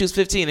met when she was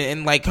 15,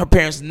 and like her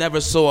parents never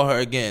saw her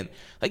again.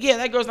 Like, yeah,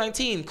 that girl's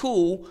 19,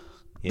 cool.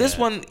 Yeah. This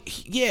one,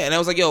 yeah." And I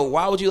was like, "Yo,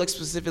 why would you like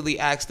specifically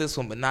ask this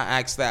one but not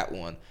ask that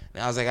one?"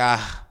 And I was like,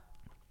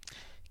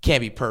 can't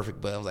be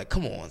perfect, but I was like,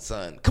 come on,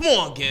 son. Come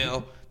on,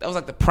 Gayle. That was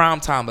like the prime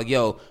time. Like,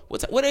 yo,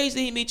 what age did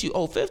he meet you?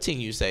 Oh, 15,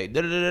 you say.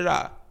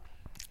 Da-da-da-da-da.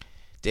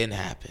 Didn't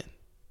happen.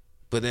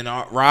 But then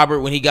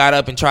Robert, when he got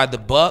up and tried to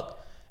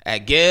buck at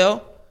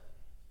Gayle,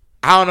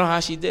 I don't know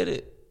how she did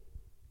it.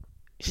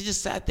 She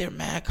just sat there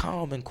mad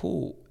calm and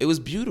cool. It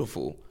was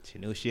beautiful. She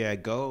knew she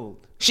had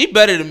gold. She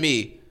better than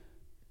me.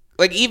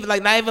 Like, even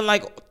like not even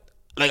like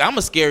I'm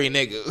a scary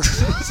nigga.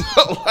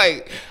 So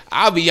like,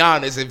 I'll be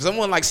honest. If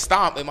someone like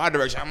stomped in my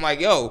direction, I'm like,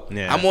 yo,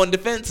 I'm on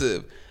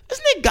defensive. This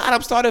nigga got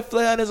up, started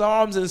flailing his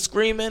arms and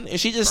screaming, and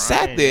she just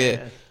sat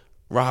there.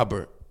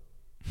 Yeah.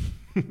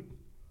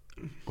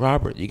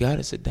 Robert, you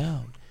gotta sit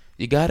down.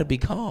 You gotta be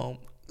calm.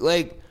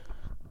 Like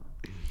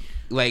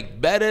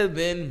better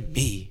than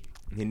me.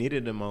 He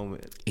needed a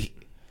moment.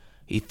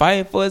 He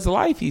fighting for his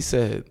life, he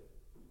said.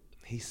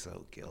 He's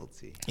so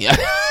guilty. Yeah.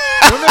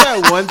 Remember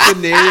that one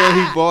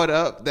scenario he brought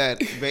up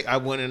that I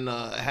wouldn't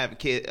have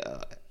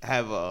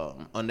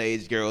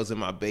underage girls in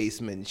my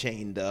basement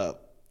chained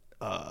up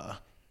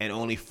and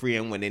only free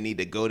them when they need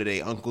to go to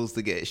their uncles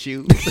to get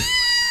shoes?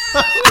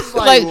 I was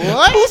like,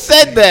 what? Who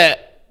said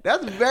that?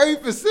 That's very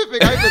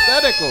specific,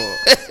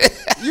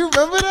 hypothetical. You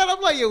remember that? I'm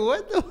like, yo,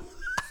 what the?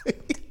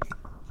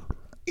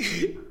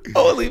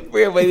 Only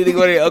free them when they need to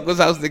go to their uncle's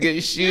house to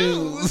get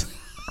shoes.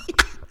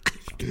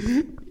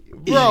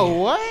 Bro,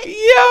 what?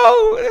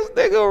 Yo, this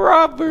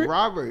nigga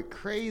Robert,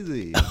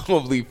 crazy.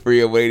 Only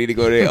free when they need to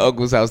go to their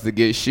uncle's house to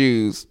get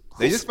shoes.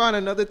 They just found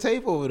another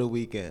tape over the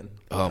weekend.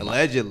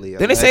 Allegedly.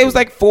 Didn't they say it was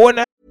like 4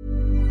 now?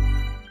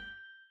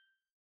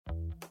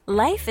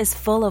 Life is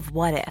full of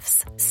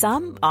what-ifs.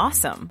 Some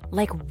awesome.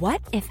 Like,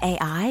 what if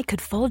AI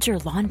could fold your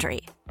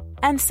laundry?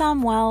 And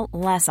some, well,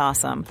 less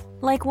awesome.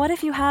 Like, what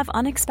if you have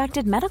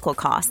unexpected medical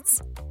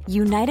costs?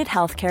 United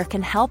Healthcare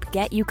can help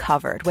get you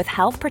covered with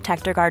Health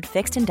Protector Guard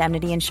fixed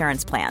indemnity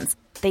insurance plans.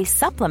 They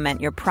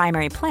supplement your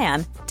primary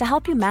plan to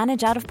help you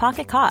manage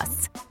out-of-pocket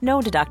costs. No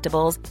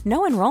deductibles,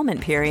 no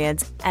enrollment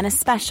periods, and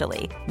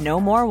especially no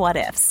more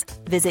what-ifs.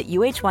 Visit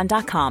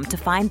UH1.com to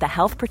find the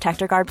Health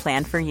Protector Guard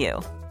plan for you.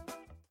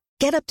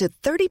 Get up to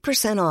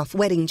 30% off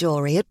wedding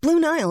jewelry at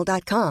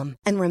BlueNile.com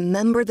and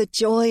remember the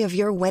joy of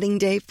your wedding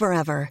day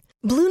forever.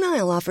 Blue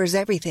Nile offers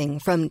everything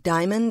from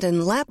diamond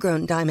and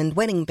lab-grown diamond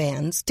wedding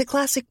bands to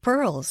classic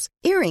pearls,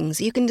 earrings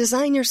you can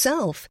design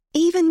yourself,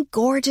 even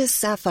gorgeous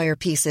sapphire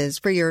pieces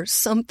for your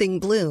something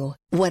blue.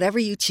 Whatever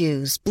you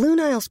choose, Blue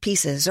Nile's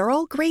pieces are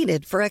all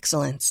graded for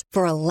excellence,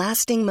 for a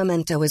lasting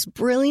memento as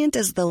brilliant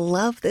as the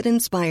love that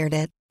inspired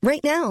it.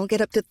 Right now,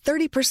 get up to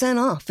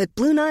 30% off at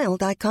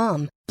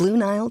BlueNile.com.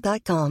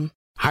 BlueNile.com.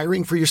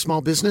 Hiring for your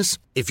small business?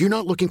 If you're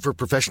not looking for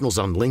professionals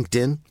on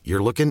LinkedIn,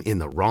 you're looking in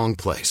the wrong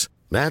place.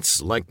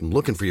 That's like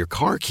looking for your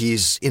car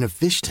keys in a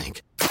fish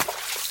tank.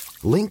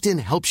 LinkedIn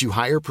helps you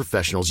hire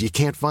professionals you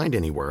can't find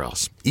anywhere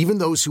else, even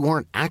those who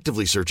aren't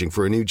actively searching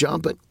for a new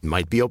job but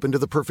might be open to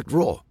the perfect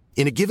role.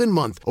 In a given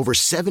month, over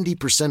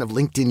 70% of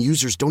LinkedIn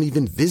users don't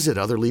even visit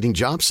other leading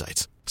job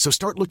sites. So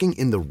start looking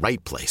in the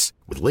right place.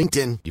 With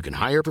LinkedIn, you can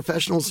hire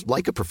professionals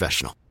like a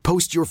professional.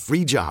 Post your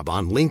free job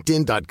on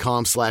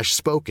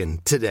linkedin.com/spoken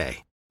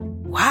today.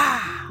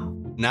 Wow.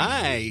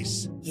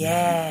 Nice.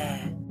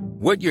 Yeah.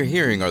 What you're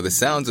hearing are the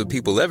sounds of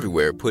people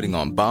everywhere putting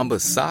on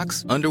Bombas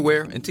socks,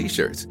 underwear, and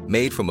T-shirts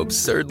made from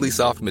absurdly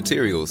soft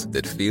materials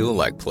that feel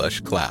like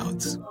plush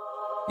clouds.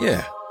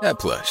 Yeah, that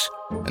plush.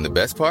 And the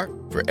best part?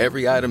 For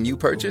every item you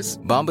purchase,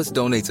 Bombas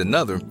donates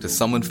another to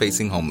someone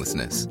facing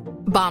homelessness.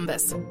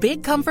 Bombas.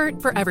 Big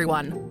comfort for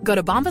everyone. Go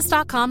to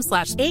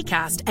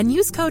bombas.com/ACAST and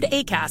use code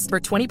ACAST for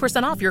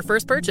 20% off your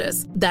first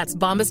purchase. That's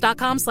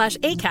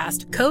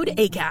bombas.com/ACAST. Code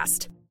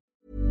ACAST.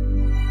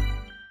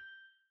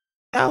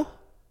 I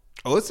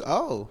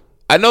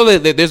know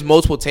that there's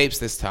multiple tapes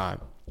this time.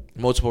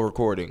 Multiple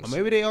recordings. Or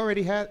maybe they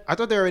already had. I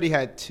thought they already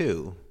had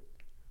 2.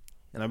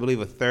 And I believe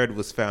a third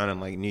was found in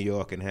like New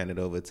York and handed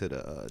over to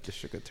the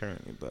district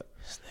attorney. But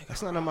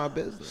that's none of my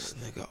business.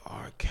 This nigga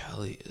R.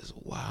 Kelly is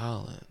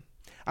wildin'.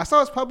 I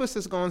saw his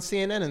publicist go on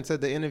CNN and said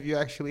the interview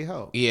actually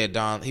helped. Yeah,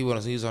 he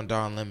was on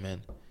Don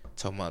Lemon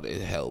talking about it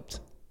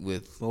helped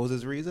with. What was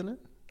his reasoning?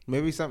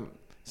 Maybe some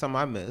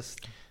I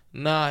missed.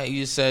 Nah,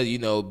 he just said,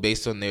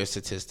 based on their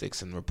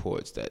statistics and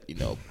reports that, it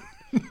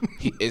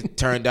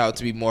turned out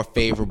to be more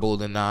favorable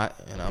than not.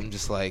 And I'm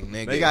just like,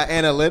 nigga. They got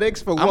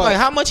analytics for what? I'm like,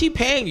 how much he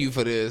paying you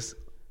for this?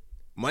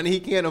 Money he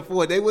can't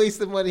afford. They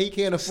wasted money he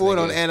can't afford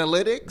on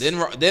analytics.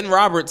 Then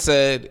Robert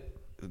said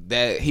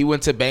that he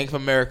went to Bank of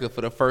America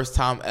for the first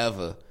time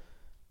ever.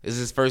 This is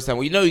his first time.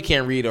 Well, you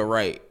can't read or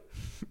write.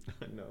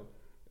 No.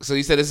 So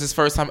he said it's his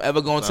first time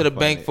ever going to the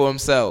bank for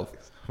himself.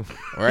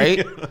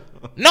 Right?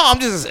 No,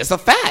 it's a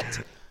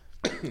fact.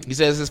 He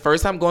says it's his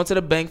first time going to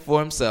the bank for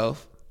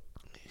himself.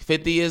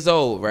 50 years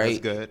old,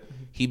 right? That's good.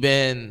 He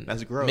been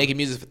That's growth. making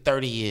music for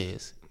 30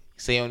 years.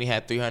 He said he only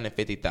had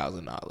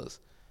 $350,000.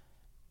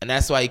 And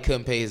that's why he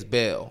couldn't pay his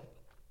bill.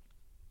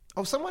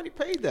 Oh, somebody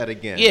paid that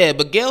again. Yeah,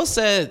 but Gail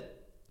said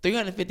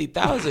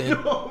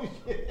 $350,000. Oh,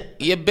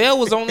 your bill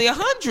was only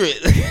 $100.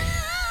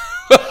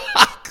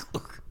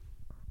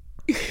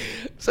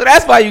 So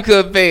that's why you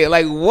couldn't pay it.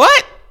 Like,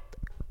 what?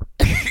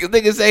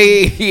 Nigga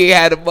say he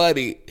had the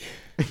money.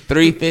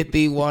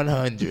 $350,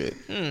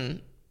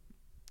 $100.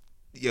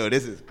 Yo,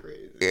 this is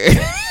crazy.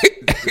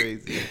 It's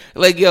crazy.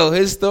 Like, yo,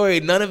 his story,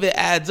 none of it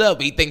adds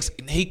up. He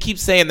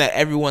keeps saying that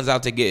everyone's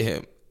out to get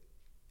him.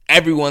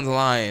 Everyone's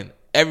lying.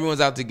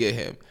 Everyone's out to get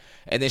him.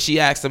 And then she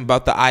asked him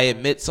about the I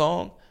Admit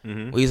song.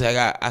 Mm-hmm. Where he's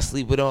like, I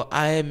sleep with all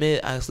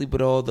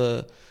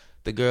the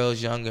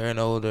girls younger and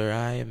older.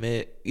 I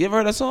admit. You ever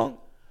heard that song?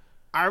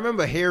 I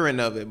remember hearing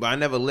of it, but I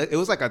never it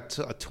was like a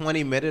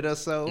 20-minute or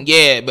so.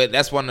 Yeah, but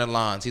that's one of the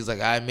lines. He's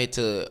like, I admit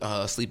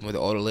to sleeping with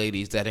the older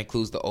ladies. That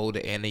includes the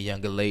older and the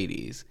younger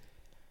ladies.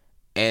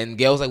 And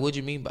Gail was like, what'd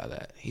you mean by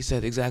that? He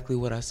said exactly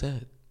what I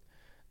said.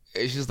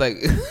 And she's like,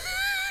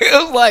 it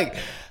was like,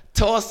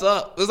 toss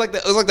up. It was like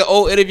the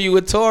old interview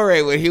with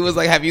Torre where he was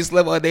like, have you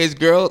slept with these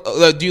girls?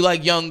 Do you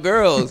like young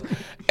girls?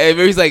 And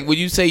he's like, when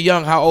you say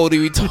young, how old are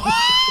we talking?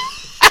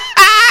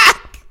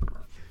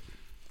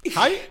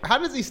 How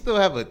does he still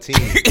have a team?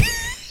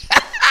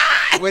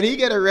 When he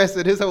get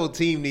arrested, his whole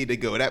team need to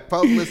go. That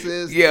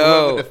publicist,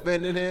 whoever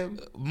defending him,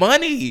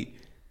 money.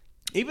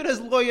 Even his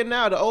lawyer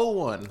now, the old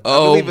one.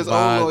 Oh, I believe his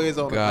old lawyer's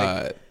on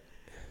God. Like,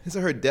 it's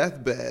on her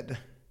deathbed,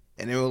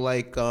 and they were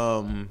like,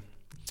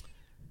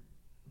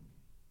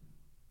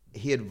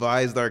 he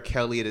advised R.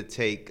 Kelly to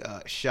take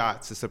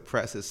shots to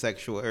suppress his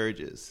sexual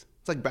urges.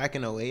 It's like back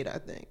in 2008, I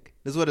think.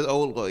 This is what his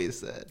old lawyer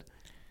said.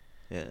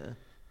 Yeah.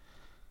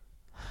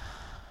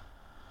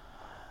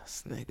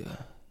 This nigga.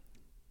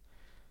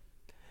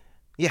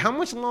 Yeah, how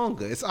much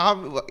longer? It's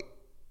obvious.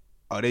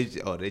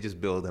 They just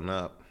building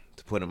up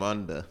to put him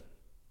under.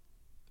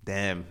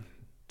 Damn.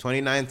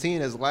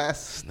 2019 is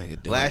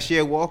last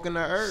year walking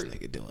the earth. This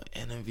nigga doing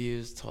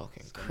interviews,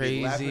 talking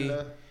crazy.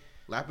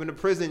 Lapping the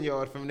prison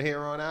yard from here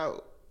on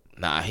out.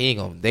 Nah, he ain't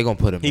gonna. They gonna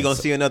put him. He gonna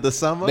see another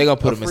summer. They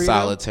gonna put him in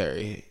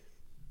solitary.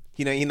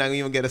 He not gonna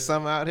even get a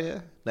summer out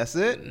here. That's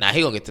it. Nah,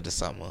 he gonna get to the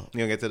summer. He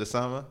gonna get to the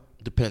summer.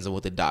 Depends on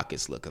what the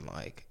docket's looking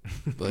like,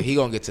 but he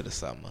gonna get to the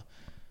summer.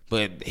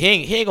 But he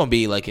ain't gonna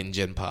be like in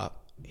Gen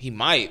Pop. He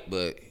might,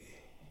 but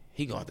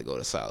he gonna have to go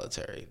to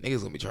solitary. Niggas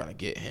gonna be trying to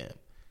get him.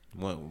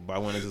 By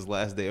when is his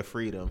last day of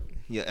freedom?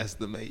 Your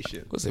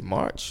estimation. Was it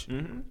March?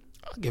 Mm-hmm.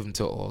 I'll give him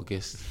till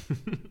August.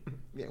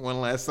 Get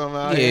one last summer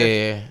out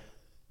here. Yeah.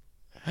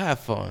 Have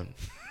fun.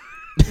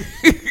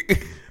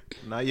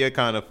 Not your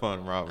kind of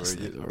fun, Robert.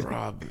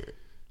 Robert.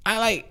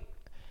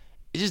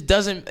 It just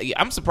doesn't.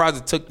 I'm surprised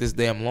it took this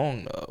damn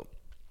long though.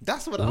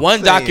 That's what I'm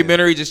One saying.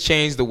 documentary just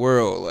changed the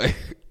world. Like,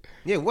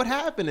 yeah, what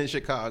happened in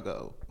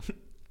Chicago?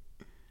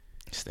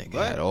 This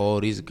nigga had all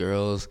these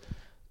girls,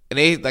 and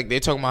they're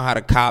talking about how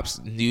the cops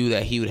knew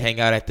that he would hang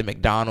out at the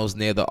McDonald's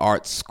near the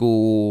art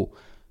school,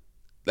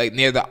 like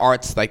near the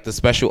arts, like the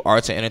special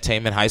arts and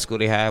entertainment high school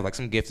they have, like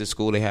some gifted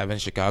school they have in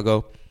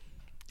Chicago.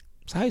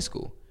 It's high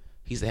school.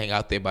 He used to hang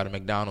out there by the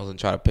McDonald's and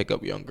try to pick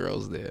up young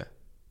girls there.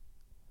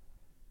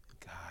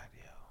 God,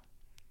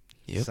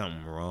 yo. Yep.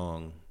 Something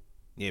wrong.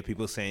 Yeah,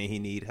 people saying he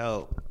need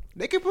help.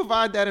 They can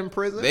provide that in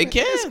prison. They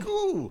can. It's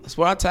cool. That's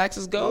where our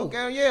taxes go.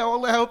 Okay, yeah,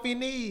 all the help he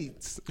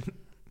needs.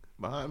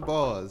 Behind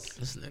bars.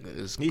 This nigga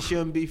is... He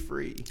shouldn't be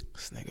free.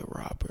 This nigga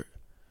Robert.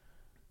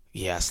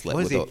 Yeah, I slept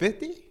with... Was he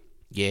 50?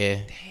 Yeah.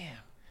 Damn.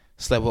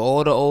 Slept with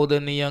all the older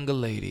and the younger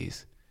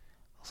ladies.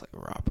 I was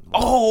like, Robert.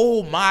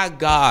 Oh, my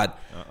God.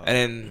 Uh-oh. And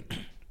then...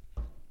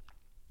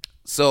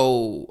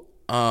 So,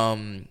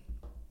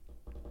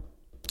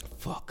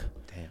 fuck.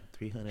 Damn,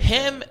 300.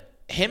 Him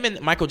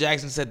and Michael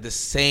Jackson said the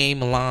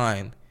same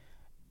line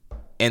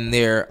in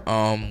their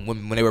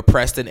when they were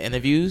pressed in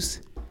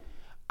interviews.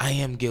 I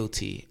am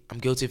guilty. I'm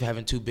guilty of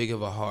having too big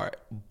of a heart.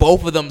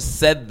 Both of them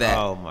said that.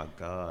 Oh my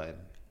God.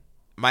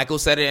 Michael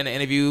said it in an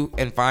interview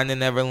in Finding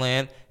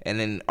Neverland, and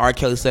then R.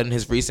 Kelly said in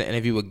his recent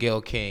interview with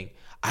Gayle King,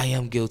 I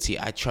am guilty.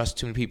 I trust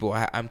too many people.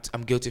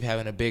 I'm guilty of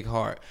having a big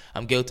heart.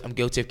 I'm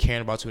guilty of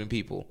caring about too many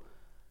people.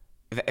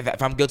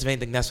 If I'm guilty of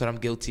anything, that's what I'm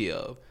guilty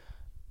of.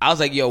 I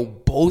was like, yo,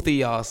 both of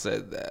y'all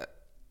said that.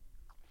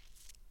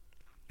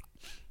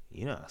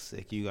 You know how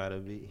sick you gotta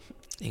be.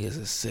 Niggas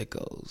are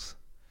sickos.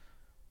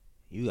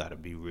 You gotta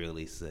be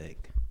really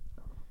sick.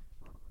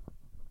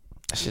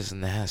 That shit's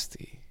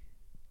nasty.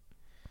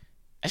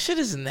 That shit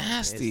is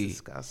nasty. It's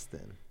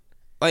disgusting.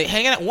 Like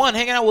hanging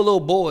out with little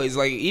boys.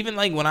 Like even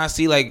like when I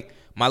see like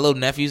my little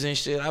nephews and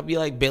shit, I'll be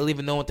like barely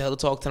even know what the hell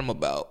to talk to them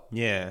about.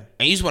 Yeah.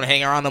 And you just want to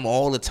hang around them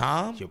all the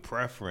time? Your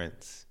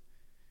preference.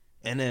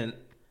 And then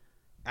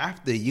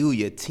after you,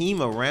 your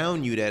team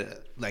around you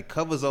that like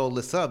covers all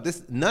this up.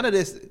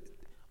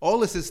 All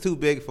this is too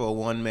big for a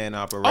one-man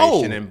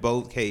operation in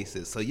both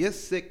cases. So your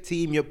sick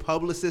team, your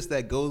publicist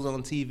that goes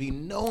on TV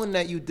knowing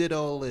that you did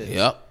all this.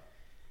 Yep.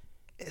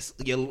 It's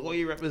your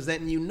lawyer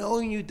representing you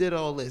knowing you did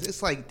all this.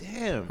 It's like,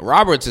 damn.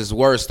 Roberts is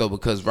worse though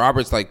because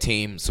Roberts like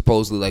team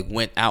supposedly like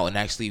went out and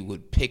actually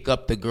would pick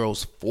up the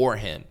girls for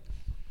him.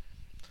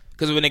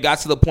 Because when it got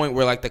to the point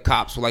where like the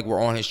cops were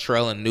on his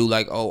trail and knew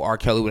like, oh, R.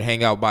 Kelly would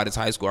hang out by this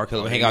high school, R.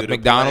 Kelly would hang out at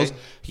McDonald's.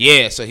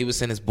 Yeah, so he would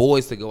send his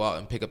boys to go out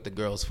and pick up the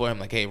girls for him.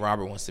 Like, hey,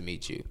 Robert wants to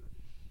meet you.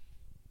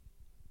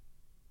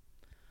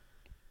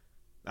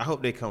 I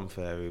hope they come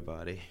for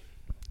everybody.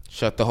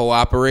 Shut the whole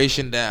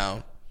operation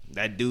down.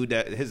 That dude,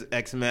 that his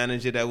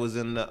ex-manager that was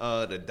in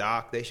the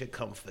dock, they should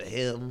come for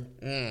him.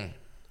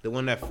 The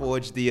one that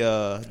forged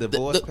the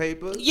divorce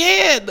papers.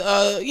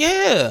 Yeah,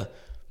 yeah.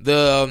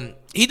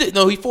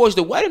 He forged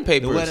the wedding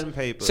papers. The wedding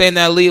papers, saying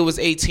that Leah was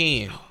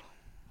 18.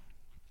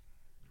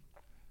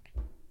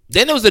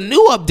 Then there was a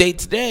new update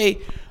today.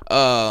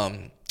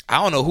 I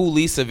don't know who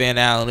Lisa Van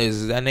Allen is.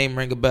 Does that name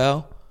ring a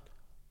bell?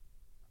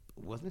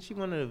 Wasn't she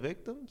one of the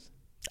victims?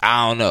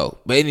 I don't know,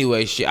 but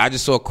anyway, I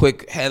just saw a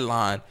quick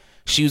headline.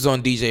 She was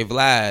on DJ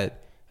Vlad,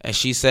 and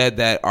she said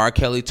that R.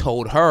 Kelly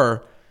told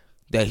her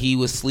that he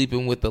was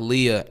sleeping with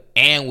Aaliyah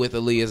and with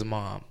Aaliyah's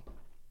mom.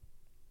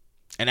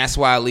 And that's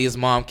why Aaliyah's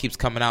mom keeps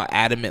coming out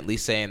adamantly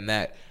saying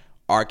that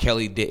R.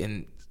 Kelly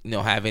didn't,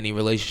 have any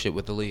relationship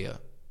with Aaliyah.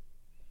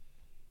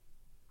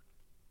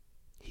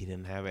 He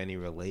didn't have any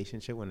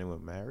relationship when they were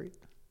married?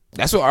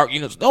 That's what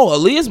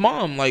Aaliyah's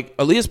mom, like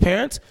Aaliyah's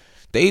parents,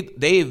 they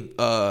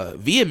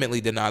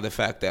vehemently deny the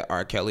fact that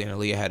R. Kelly and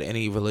Aaliyah had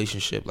any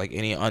relationship, like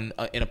any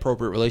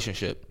inappropriate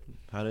relationship.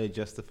 How do they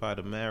justify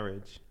the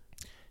marriage?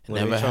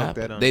 Never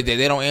happened. They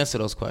don't answer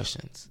those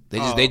questions.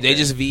 They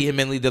just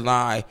vehemently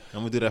deny. I'm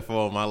gonna do that for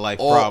all my life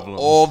problems.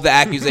 All of the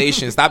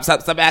accusations. Stop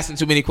asking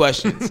too many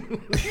questions.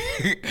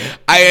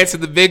 I answer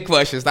the big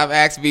questions. Stop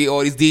asking me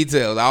all these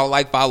details. I don't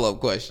like follow-up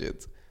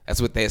questions.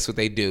 That's what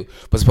they do.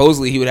 But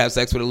supposedly he would have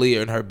sex with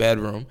Aaliyah in her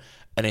bedroom,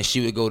 and then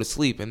she would go to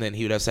sleep, and then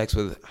he would have sex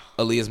with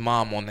Aaliyah's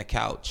mom on the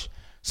couch.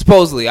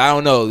 Supposedly, I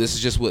don't know. This is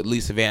just what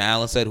Lisa Van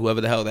Allen said,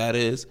 whoever the hell that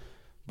is.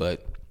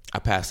 But I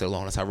passed it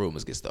along. That's how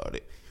rumors get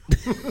started.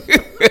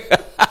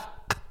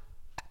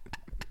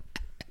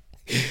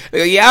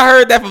 Yeah, I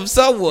heard that from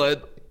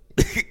someone.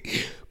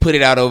 Put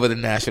it out over the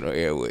national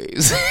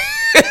airwaves.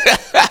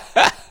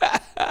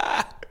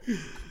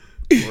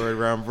 Word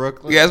around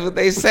Brooklyn. Yeah, that's what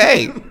they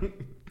say.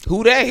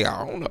 Who they?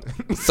 I don't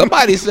know.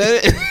 Somebody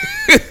said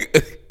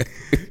it.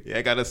 Yeah,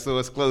 I got a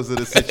source close to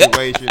the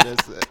situation.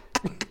 That's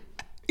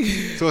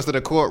it. Source of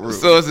the courtroom.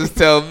 Sources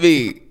tell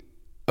me.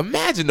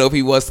 Imagine though if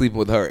he was sleeping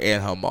with her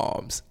and her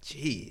moms.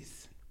 Jeez.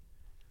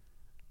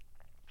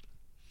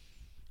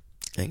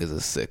 Nigga's a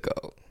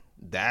sicko.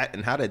 That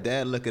and how did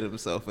dad look at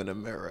himself in the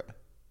mirror?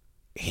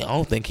 I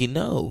don't think he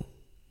know.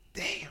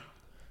 Damn.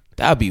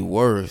 That'd be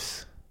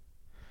worse.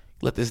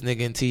 Let this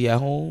nigga into your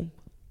home.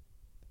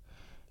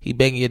 He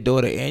banging your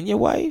daughter and your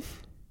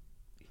wife.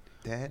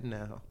 Dad,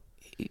 now.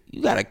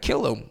 You gotta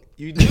kill him.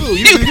 You do.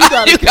 You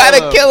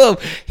gotta kill him.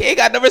 He ain't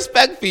got no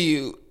respect for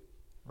you.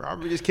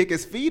 Robert just kick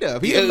his feet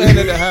up. He's the man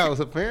of the house,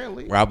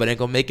 apparently. Robert ain't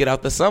gonna make it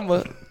out the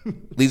summer.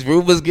 These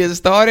rumors getting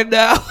started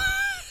now.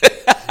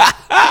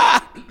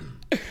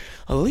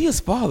 Aaliyah's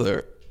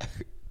father.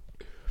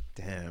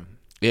 Damn.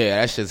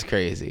 Yeah, that shit's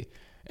crazy.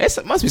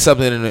 It must be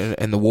something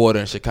in the water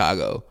in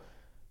Chicago.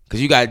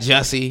 Because you got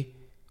Jussie.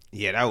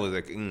 Yeah, that was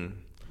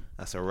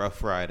that's a rough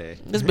Friday.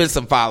 There's been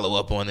some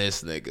follow-up on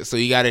this nigga. So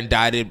you got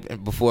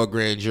indicted before a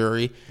grand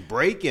jury.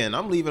 Break-in.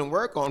 I'm leaving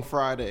work on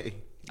Friday.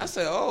 I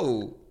said,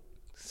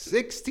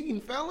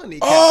 16 felony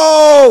counts.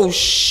 Oh,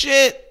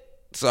 shit.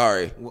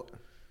 Sorry.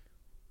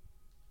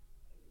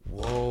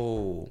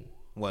 Whoa.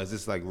 What, is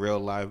this like real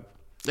live?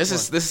 This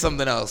is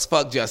something else.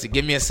 Fuck Jussie.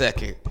 Give me a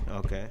second.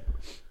 Okay.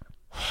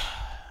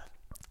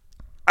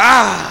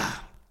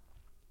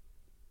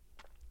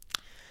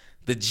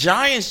 The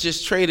Giants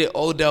just traded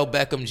Odell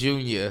Beckham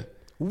Jr.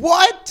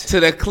 What? To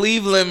the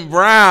Cleveland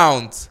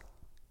Browns.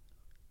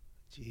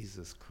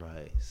 Jesus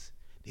Christ.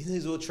 These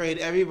niggas will trade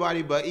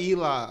everybody but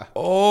Eli.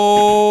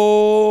 Holy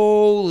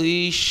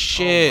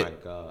shit. Oh, my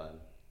God.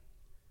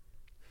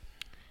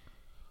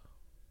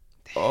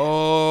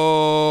 Oh.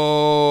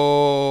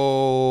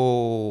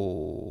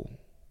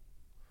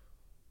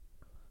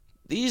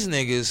 These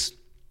niggas.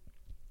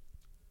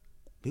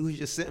 He was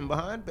just sitting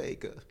behind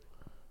Baker.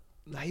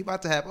 Now he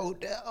about to have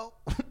Odell.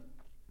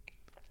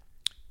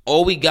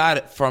 All we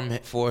got for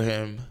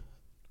him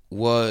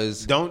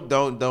was... Don't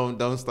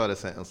start a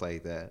sentence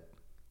like that.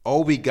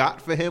 All we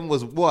got for him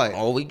was what?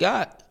 All we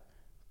got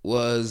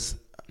was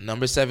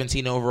number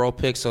 17 overall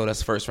pick, so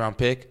that's first round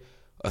pick,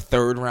 a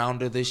third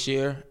rounder this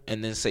year,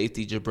 and then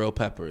safety Jabril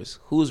Peppers,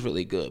 who's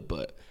really good,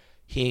 but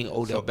he ain't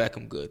Odell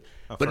Beckham good.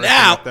 But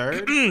now,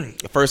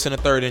 first and a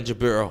third in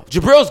Jabril.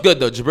 Jabril's good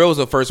though. Jabril was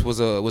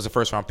a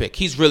first round pick.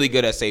 He's really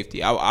good at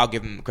safety. I'll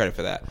give him credit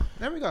for that.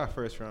 Then we got a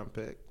first round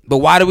pick. But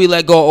why did we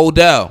let go of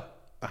Odell?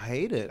 I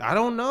hate it. I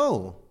don't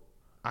know.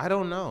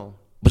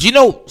 But you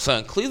know,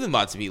 son, Cleveland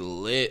about to be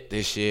lit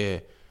this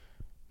year.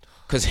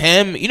 Cause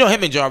him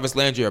and Jarvis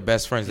Landry are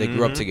best friends. They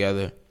grew up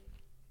together.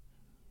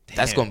 Damn,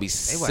 that's gonna be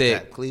sick. They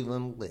got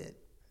Cleveland lit.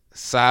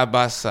 Side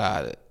by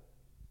side.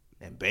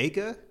 And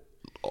Baker?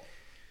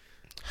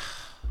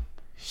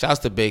 Shouts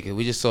to Baker.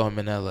 We just saw him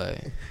in LA.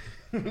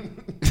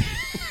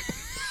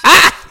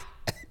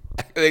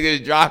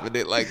 Niggas dropping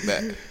it like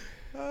that.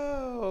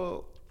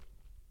 Oh.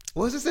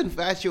 What's this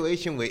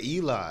infatuation with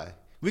Eli?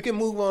 We can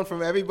move on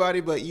from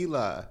everybody but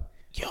Eli.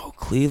 Yo,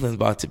 Cleveland's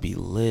about to be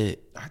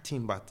lit. Our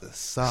team about to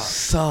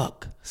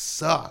suck.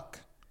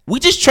 We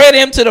just traded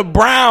him to the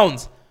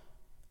Browns.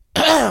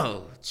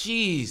 Oh,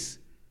 jeez.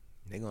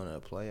 They're going to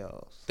the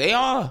playoffs. They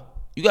are.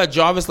 You got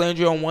Jarvis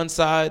Landry on one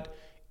side,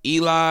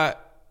 Odell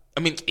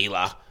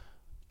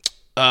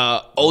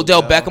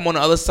Beckham on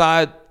the other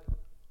side,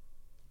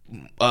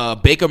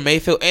 Baker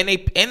Mayfield, and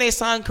they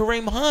signed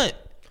Kareem Hunt.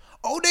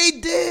 Oh, they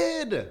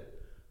did.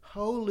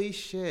 Holy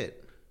shit.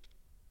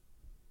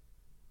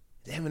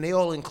 Damn, and they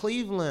all in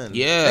Cleveland.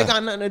 Yeah. They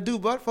got nothing to do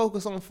but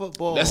focus on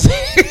football.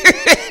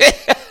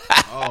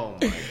 Oh,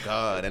 my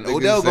God. And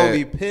Odell going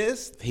to be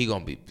pissed. He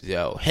going to be,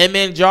 him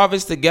and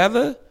Jarvis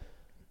together?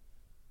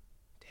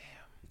 Damn.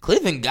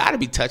 Cleveland got to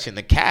be touching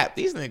the cap.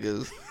 These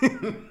niggas.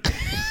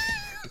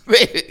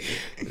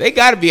 They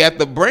got to be at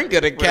the brink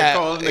of the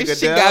cap. This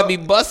shit got to be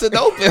busted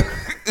open.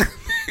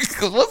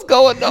 Because what's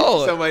going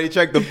on? Somebody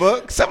check the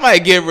book. Somebody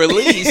get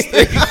released.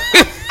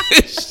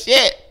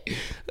 Shit.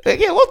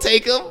 Yeah, we'll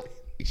take him.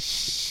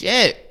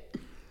 Shit.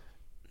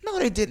 No,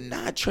 they did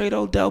not trade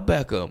Odell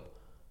Beckham.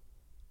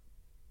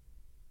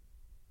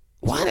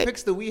 What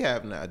picks do we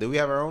have now? Do we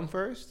have our own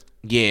first?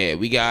 Yeah,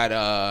 we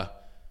got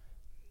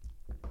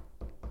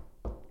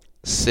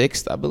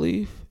 6th, I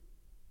believe.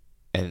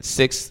 And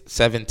 6th,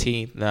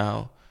 17th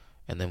now.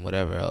 And then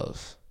whatever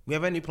else. We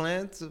have any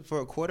plans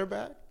for a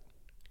quarterback?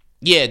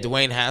 Yeah,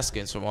 Dwayne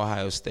Haskins from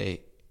Ohio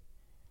State.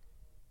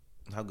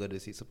 How good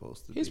is he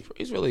supposed to be?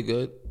 He's really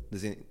good.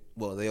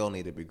 Well, they all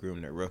need to be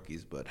groomed at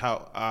rookies, but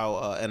how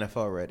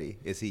NFL ready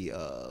is he?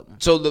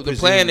 So the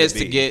plan is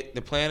to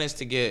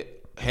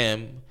get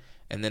him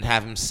and then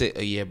have him sit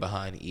a year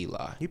behind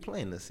Eli. He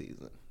playing this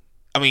season.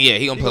 I mean, yeah,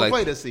 he gonna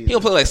play this season. He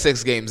gonna play like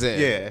 6 games in.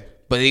 Yeah,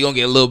 but he gonna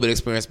get a little bit of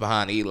experience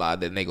behind Eli.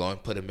 Then they gonna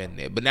put him in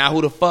there. But now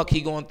who the fuck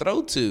he gonna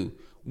throw to?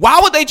 Why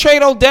would they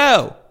trade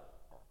Odell?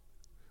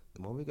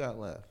 What we got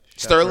left?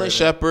 Sterling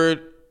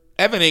Shepard.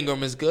 Evan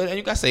Ingram is good, and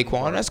you got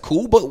Saquon. That's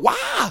cool, but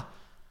why?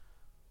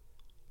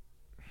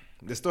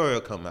 The story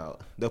will come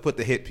out. They'll put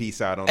the hit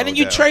piece out on. And then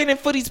you trading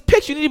for these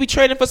picks. You need to be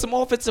trading for some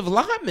offensive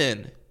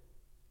linemen.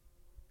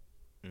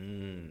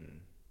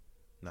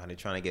 Now they're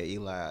trying to get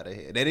Eli out of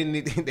here. They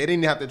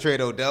didn't have to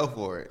trade Odell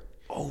for it.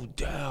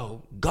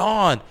 Odell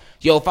gone.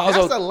 Yo, if I was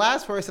that's the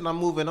last person I'm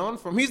moving on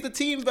from. He's the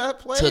team best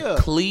player. To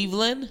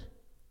Cleveland.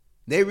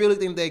 They really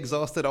think they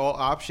exhausted all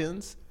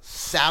options,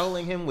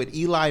 saddling him with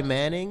Eli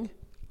Manning.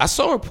 I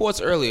saw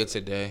reports earlier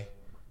today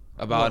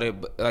about it,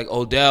 like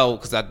Odell,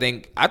 because I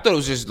thought it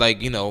was just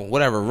like,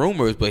 whatever,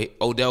 rumors, but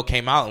Odell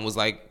came out and was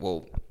like,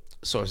 well,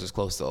 sources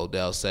close to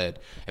Odell said,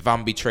 if I'm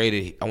going to be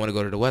traded, I want to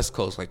go to the West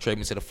Coast, like trade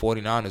me to the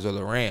 49ers or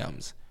the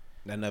Rams.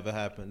 That never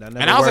happened. That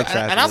never and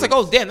I was like,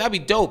 oh, damn, that'd be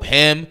dope.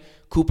 Him,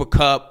 Cooper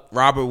Kupp,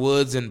 Robert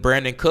Woods, and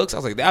Brandon Cooks. I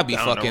was like, that'd be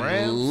fucking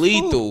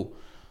lethal. Ooh.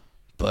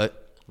 But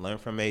learn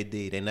from AD.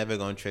 They never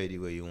gonna trade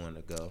you where you want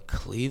to go.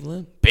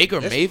 Cleveland? Baker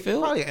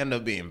Mayfield? Probably end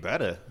up being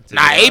better.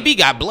 Nah, AB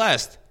got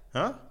blessed.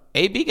 Huh?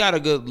 AB got a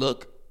good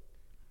look.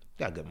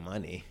 Got good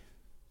money.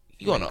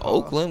 You going to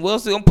Oakland? Well,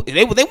 they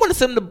want to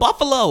send him to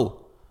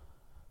Buffalo.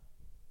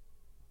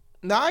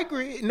 No, I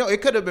agree. No,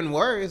 it could have been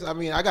worse. I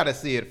mean, I got to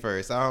see it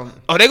first. Oh,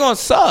 they're going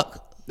to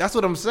suck. That's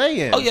what I'm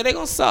saying. Oh, yeah, they're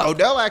going to suck.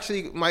 Odell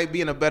actually might be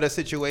in a better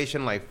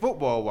situation, like,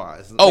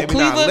 football-wise. Oh, maybe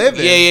Cleveland? Not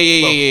living,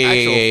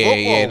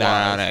 yeah.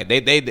 Nah.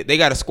 They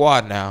got a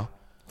squad now.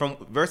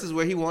 Versus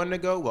where he wanted to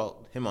go,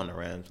 well, him on the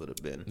Rams would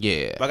have been.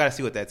 Yeah. But I got to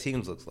see what that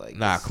team looks like.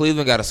 Nah,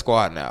 Cleveland got a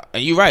squad now.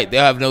 And you're right.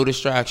 They'll have no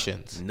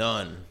distractions.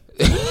 None.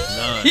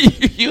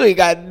 You ain't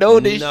got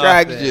no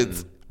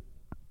distractions.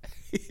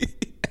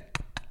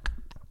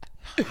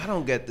 I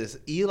don't get this.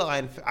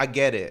 Eli, I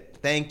get it.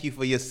 Thank you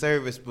for your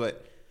service,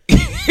 but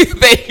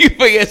thank you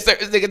for your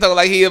service. Nigga talking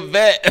like he a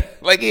vet,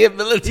 like he a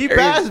military. He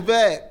passed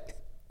vet.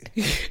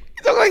 He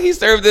talking like he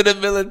served in the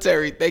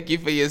military. Thank you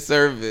for your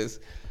service.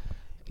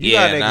 You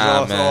gotta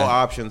exhaust all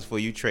options before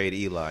you trade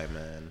Eli,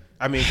 man.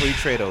 I mean, before you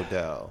trade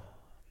Odell.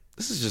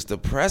 This is just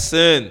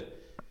depressing.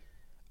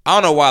 I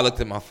don't know why I looked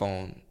at my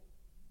phone.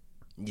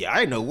 Yeah, I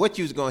didn't know what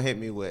you was gonna hit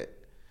me with.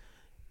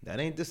 That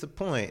ain't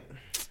disappoint.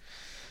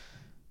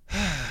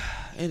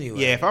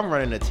 Anyway. Yeah, if I'm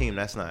running a team,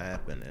 that's not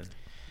happening.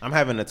 I'm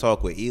having a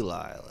talk with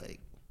Eli. Like,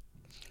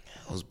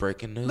 that was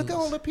breaking news. Look at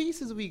all the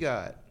pieces we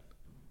got.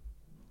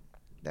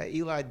 That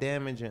Eli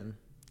damaging.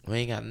 We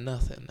ain't got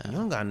nothing now. You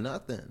don't got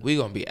nothing. We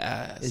gonna be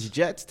ass. It's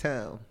Jets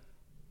town.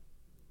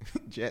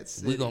 Jets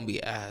City. We gonna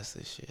be ass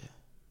this year.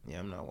 Yeah,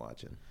 I'm not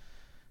watching.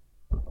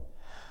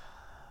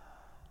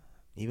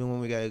 Even when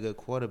we got a good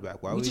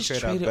quarterback, why would we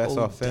trade our best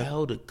offense?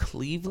 Odell to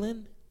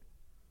Cleveland?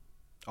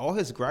 All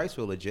his gripes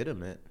were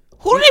legitimate.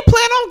 Who do they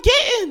plan on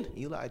getting?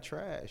 Eli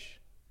trash.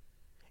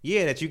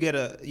 Yeah, that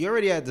you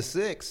already had the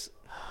 6.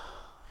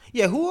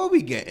 Yeah, who are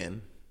we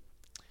getting?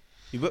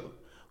 We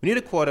need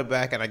a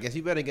quarterback, and I guess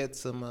you better get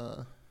some.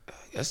 I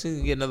guess you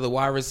can get another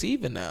wide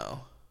receiver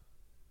now.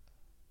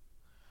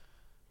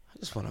 I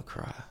just want to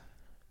cry.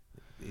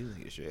 You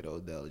need to trade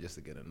Odell just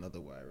to get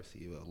another wide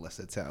receiver of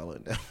lesser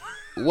talent.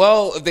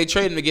 Well, if they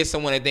trade him to get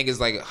someone they think is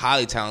like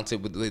highly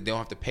talented, but they don't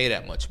have to pay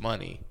that much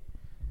money.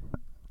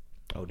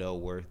 Odell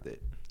worth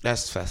it.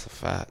 That's a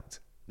fact.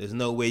 There's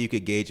no way you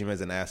could gauge him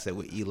as an asset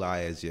with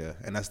Eli as you,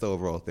 and that's the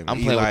overall thing.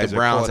 I'm playing with the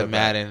Browns in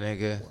Madden,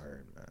 nigga.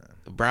 Word,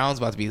 the Browns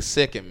about to be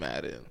sick in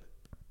Madden.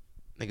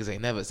 Niggas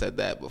ain't never said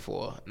that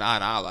before. Not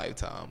in our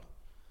lifetime.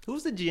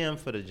 Who's the GM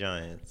for the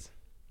Giants?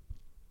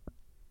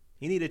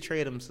 He need to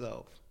trade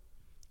himself.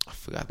 I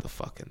forgot the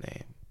fucking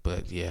name,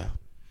 but yeah.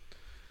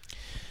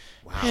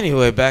 Wow.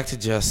 Anyway, back to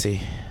Jussie.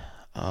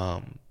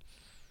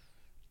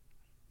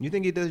 You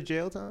think he does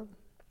jail time?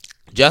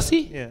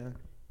 Jussie? Yeah.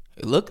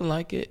 It looking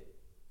like it.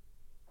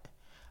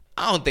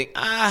 I don't think.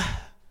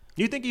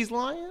 You think he's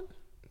lying?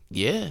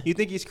 Yeah. You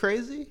think he's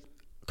crazy?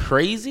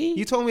 Crazy?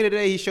 You told me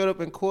today he showed up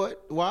in court.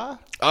 Why?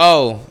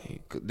 Oh,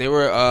 they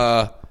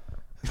were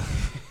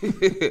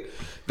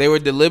they were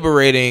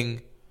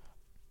deliberating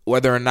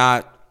whether or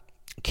not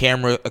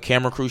a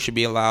camera crew should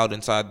be allowed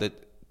inside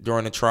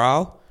during the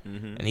trial,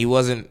 and he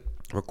wasn't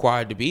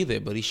required to be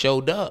there, but he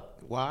showed up.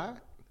 Why?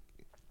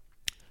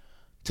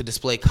 To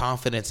display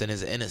confidence in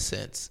his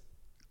innocence.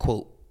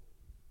 Quote.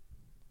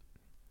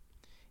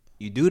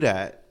 You do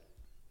that,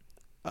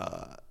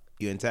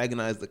 you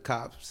antagonize the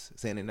cops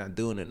saying they're not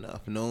doing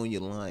enough, knowing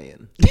you're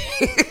lying.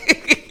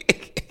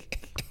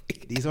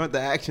 These aren't the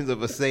actions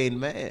of a sane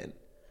man.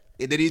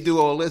 Did he do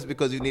all this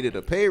because you needed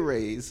a pay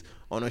raise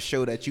on a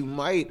show that you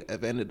might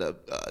have ended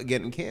up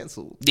getting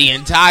canceled? The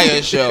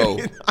entire show.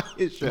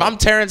 If I'm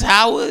Terrence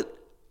Howard,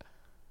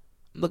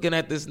 looking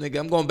at this nigga,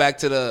 I'm going back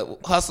to the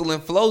hustle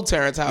and flow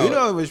Terrence Howard. You know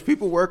how much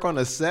people work on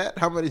a set?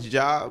 How many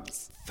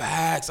jobs?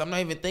 Facts. I'm not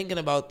even thinking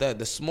about that.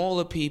 The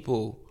smaller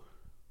people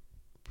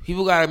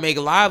got to make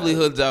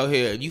livelihoods out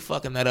here. You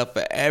fucking that up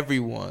for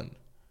everyone.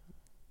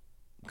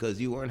 Because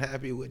you weren't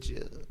happy with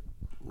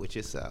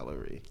your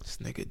salary. This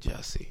nigga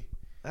Jussie.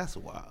 That's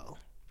wild.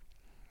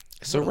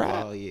 It's a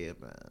wrap. Oh yeah,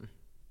 man.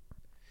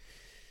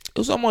 It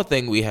was one more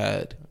thing we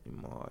had.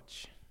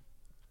 March.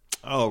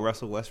 Oh,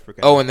 Russell Westbrook.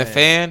 And the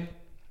fan.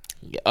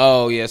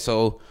 Oh yeah.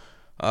 So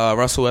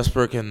Russell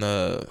Westbrook and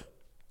the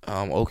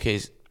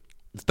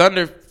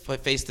Thunder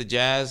faced the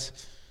Jazz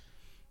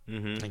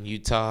in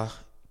Utah,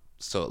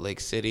 Salt Lake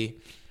City,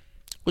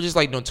 which is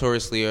like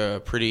notoriously a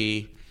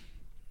pretty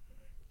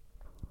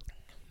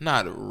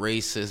not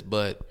racist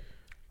but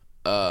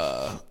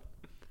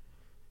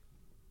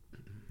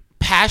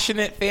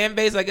passionate fan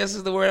base, I guess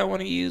is the word I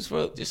want to use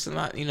for just to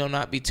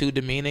not be too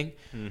demeaning.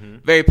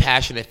 Very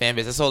passionate fan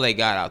base. That's all they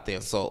got out there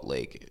in Salt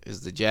Lake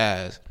is the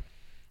Jazz.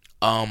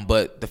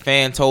 But the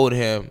fan told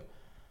him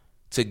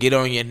to get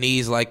on your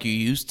knees like you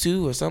used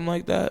to or something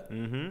like that.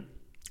 And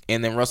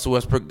then Russell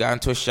Westbrook got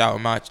into a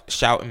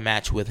shouting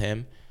match with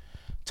him.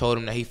 Told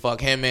him that he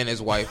fucked him and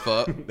his wife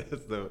up.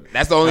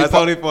 That's the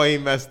only part he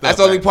messed up. That's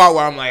the only part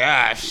where I'm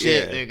like,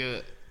 shit,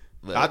 nigga.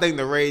 But I think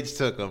the rage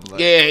took him.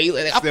 Like,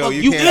 I fuck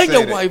you and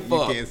your wife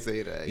up. You can't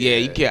say that. Yeah,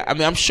 you can't. I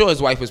mean, I'm sure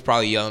his wife was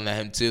probably yelling at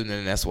him too, and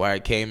then that's why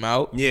it came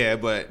out. Yeah,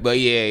 but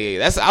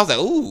yeah. I was like,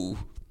 ooh.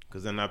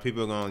 Because then now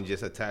people are going to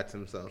just attach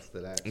themselves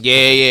to that.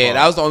 Yeah.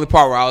 That was the only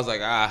part where I was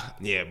like,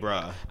 yeah,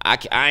 bro.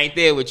 I ain't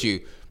there with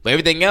you. But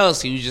everything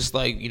else, he was just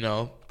like,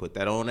 put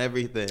that on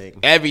everything.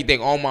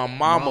 Everything on my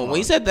mama. When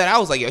he said that, I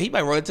was like, yo, he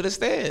might run into the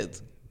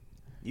stands.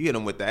 You hit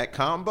him with that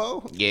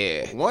combo?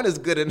 Yeah. One is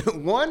good.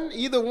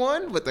 Either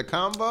one with the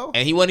combo.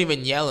 And he wasn't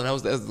even yelling. That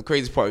was the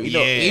crazy part.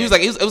 He was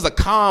like, it was a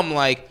calm,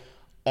 like,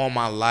 on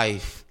my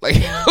life. Like,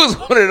 it was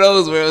one of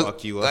those where it was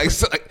fuck you up.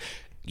 like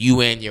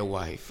you and your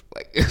wife.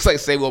 Like, it's like,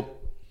 say, well.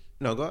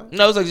 No, go ahead.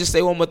 No, it's like, just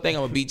say one more thing.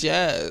 I'm going to beat your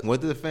ass. What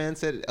did the fan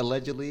say,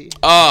 allegedly?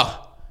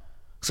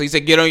 So he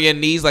said, get on your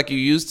knees like you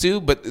used to.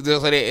 But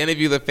they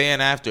interviewed the fan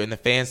after, and the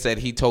fan said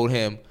he told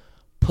him,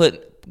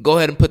 put go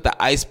ahead and put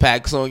the ice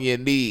packs on your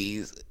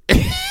knees.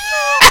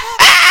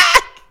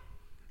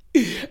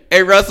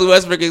 And Russell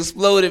Westbrook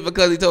exploded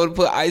because he told him to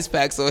put ice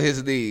packs on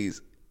his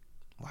knees.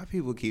 Why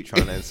people keep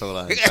trying to insult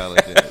our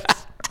intelligence?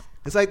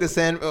 It's like the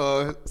San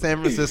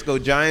Francisco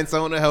Giants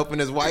owner helping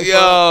his wife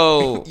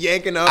up,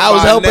 yanking up. I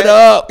was helping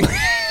her up.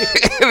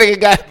 Nigga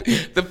got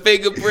the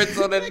fingerprints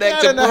on the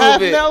neck to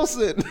prove it.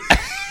 Nelson.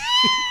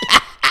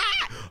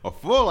 A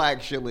full,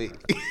 actually.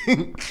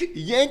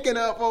 Yanking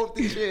up off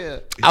the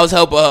chair. I was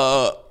helping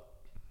her up.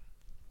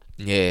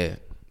 Yeah.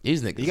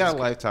 These niggas. You got a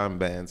lifetime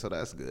ban, so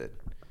that's good.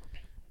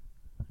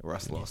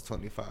 Russ lost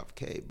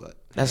 $25K, but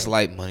that's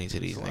light money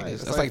to these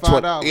niggas. That's like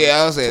 $20.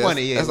 Yeah, I was saying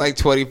 20. That's like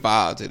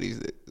 25 to these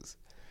niggas.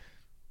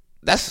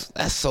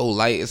 That's so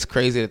light. It's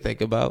crazy to think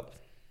about.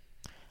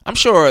 I'm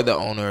sure the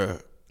owner,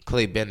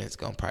 Clay Bennett's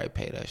gonna probably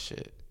pay that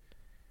shit.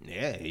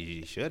 Yeah,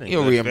 he should.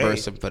 He'll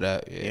reimburse him for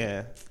that.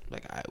 Yeah.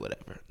 Like, all right,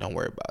 whatever. Don't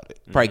worry about it.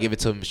 Probably give it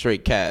to him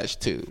straight cash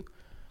too.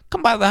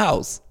 Come by the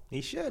house.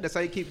 He should. That's how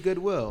you keep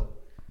goodwill.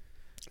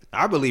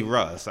 I believe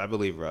Russ.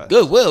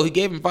 Goodwill. He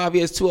gave him 5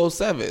 years,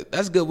 207.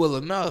 That's goodwill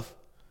enough.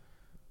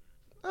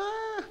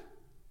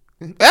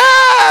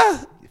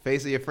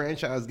 Face of your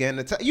franchise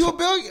getting you a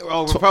billion?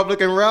 Oh,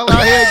 Republican rel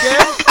out here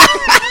again?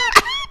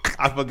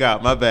 I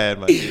forgot. My bad,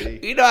 my G.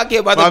 You know I care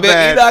about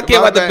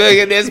the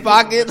billionaire's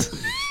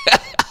pockets.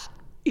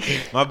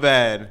 My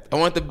bad. I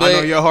want the I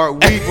know your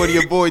heart weak with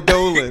your boy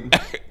Dolan.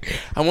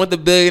 I want the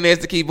billionaires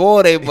to keep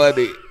all their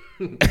money.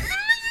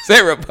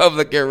 Say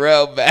Republican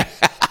rel back.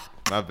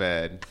 My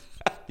bad.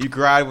 You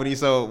cried when you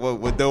saw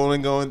what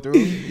Dolan going through?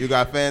 You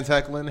got fans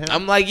heckling him?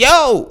 I'm like,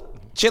 yo,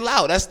 chill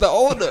out. That's the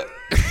owner.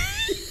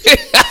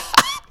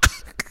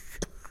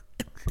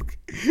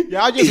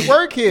 Y'all just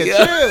work here.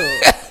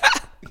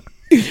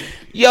 Chill.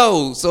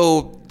 Yo,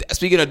 so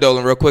speaking of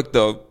Dolan, real quick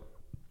though,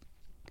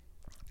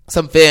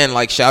 some fan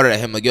like shouted at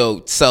him like,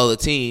 "Yo, sell the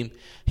team."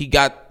 He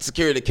got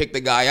security to kick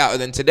the guy out,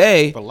 and then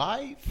today, for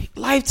life,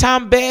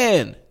 lifetime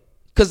ban,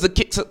 because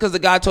the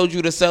guy told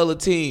you to sell the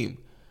team.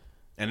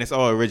 And it's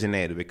all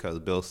originated because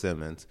Bill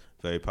Simmons,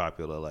 very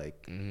popular,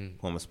 like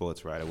former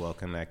sports writer, well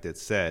connected,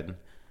 said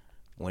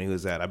when he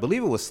was at, I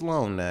believe it was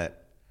Sloan, that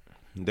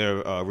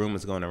there are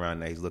rumors going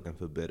around that he's looking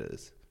for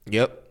bidders.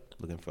 Yep,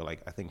 looking for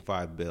like I think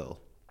 $5 billion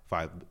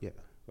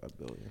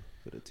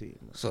for the team.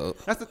 So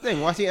that's the thing.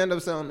 Why'd he end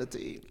up selling the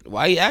team?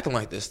 Why he acting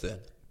like this then?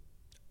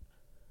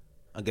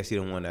 I guess he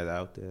didn't want that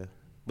out there.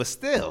 But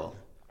still,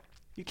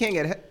 you can't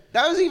get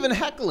that was even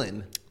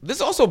heckling.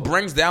 This also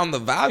brings down the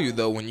value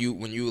though when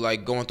you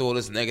like going through all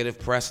this negative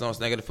press and all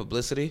this negative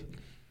publicity.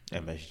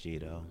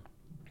 MSG though.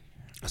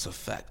 That's a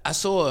fact. I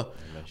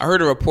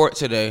heard a report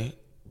today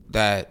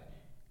that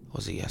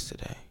was it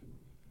yesterday?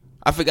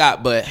 I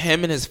forgot, but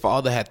him and his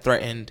father had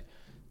threatened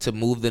to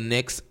move the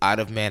Knicks out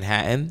of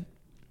Manhattan.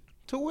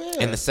 To where?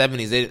 In the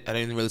 70s. I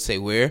didn't really say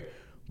where,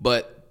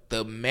 but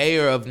the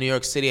mayor of New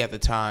York City at the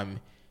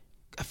time,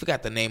 I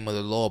forgot the name of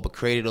the law, but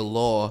created a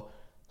law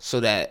so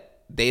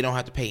that they don't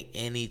have to pay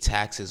any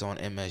taxes on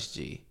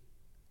MSG.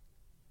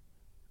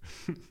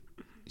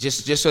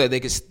 just so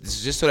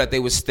that they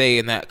would stay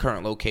in that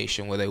current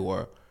location where they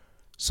were.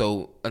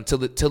 So till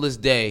this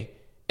day,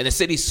 and the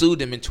city sued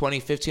them in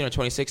 2015 or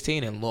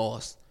 2016 and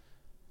lost.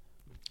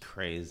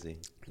 Crazy.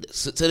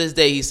 So to this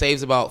day, he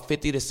saves about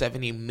 $50 to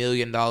 $70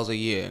 million a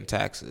year in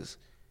taxes.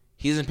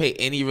 He doesn't pay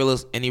any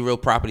real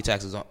property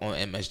taxes on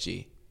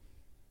MSG.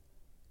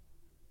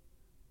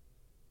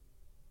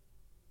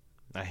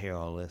 I hear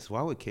all this.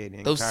 Why would KD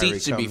and those Kyrie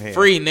seats should be here?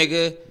 free,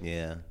 nigga?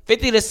 Yeah.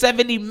 50 to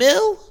 70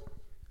 mil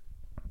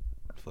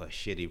for a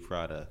shitty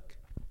product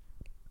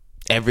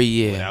every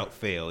year without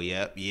fail.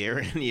 Yep, year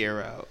in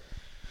year out.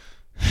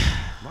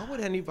 Why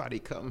would anybody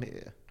come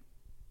here?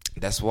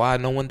 That's why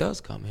no one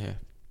does come here.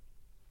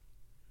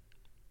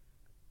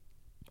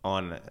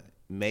 On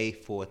May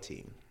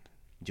 14th,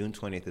 June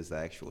 20th is the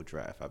actual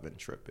draft. I've been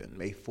tripping.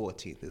 May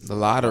 14th is the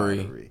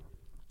lottery.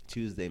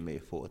 Tuesday, May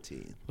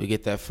 14th. We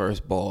get that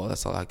first ball.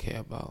 That's all I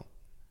care about.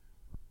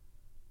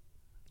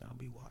 I'll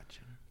be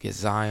watching. Get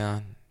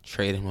Zion.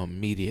 Trade him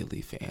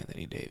immediately for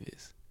Anthony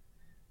Davis.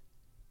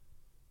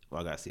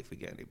 Well, I got to see if we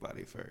get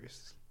anybody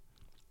first.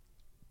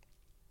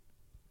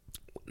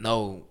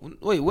 No.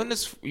 Wait, when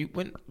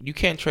you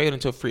can't trade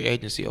until free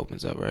agency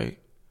opens up, right?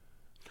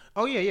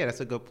 Oh, yeah,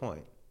 that's a good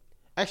point.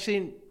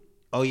 Actually,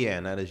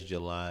 and that is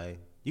July.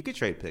 You could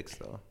trade picks,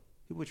 though.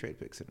 People trade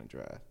picks in the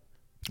draft.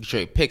 You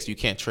trade picks. You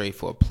can't trade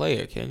for a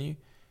player, can you?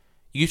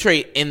 You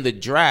trade in the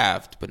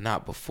draft, but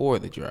not before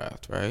the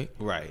draft, right?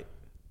 Right.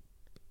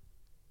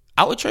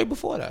 I would trade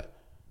before that.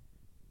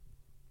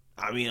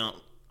 I mean,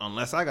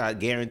 unless I got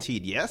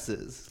guaranteed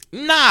yeses.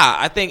 Nah,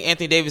 I think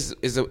Anthony Davis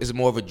is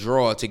more of a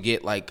draw to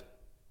get like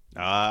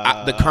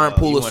the current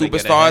pool of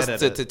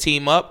superstars to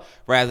team up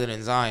rather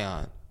than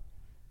Zion.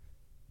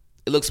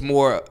 It looks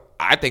more.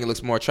 I think it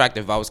looks more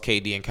attractive if I was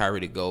KD and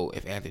Kyrie to go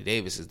if Anthony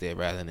Davis is there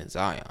rather than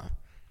Zion.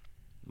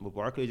 But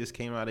Barkley just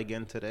came out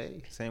again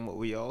today saying what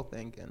we all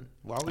thinking.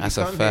 Why would That's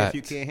you come a here fact.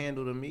 if you can't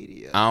handle the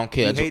media? I don't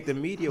care. You hate the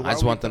media. I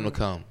just want them to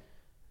come.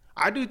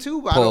 I do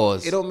too, but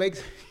Pause. it don't make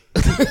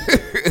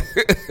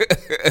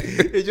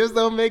It just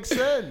don't make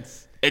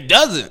sense. It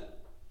doesn't.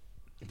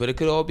 But it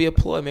could all be a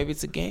ploy. Maybe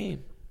it's a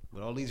game.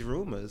 With all these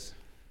rumors,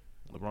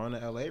 LeBron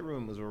to LA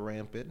rumors were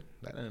rampant.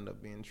 That ended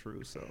up being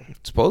true. So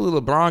supposedly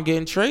LeBron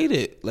getting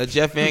traded. Let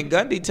Jeff Van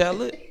Gundy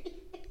tell it.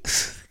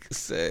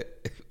 Said,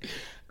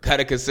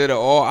 gotta consider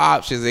all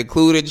options,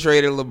 including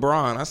trading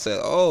LeBron. I said,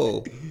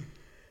 oh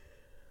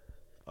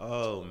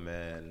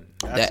man,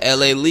 that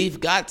LA Leaf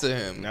got to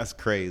him. That's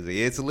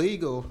crazy. It's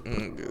legal.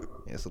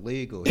 It's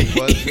illegal. He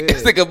was there.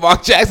 This nigga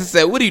Mark Jackson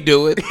said, "What are you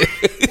doing?"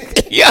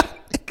 Yeah,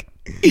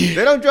 they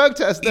don't drug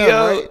test them,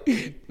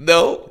 right?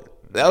 No.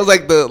 That was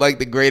like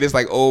the greatest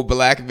like old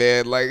black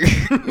man like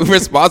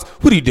response.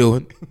 What are you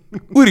doing?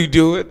 What are you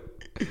doing?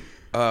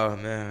 Oh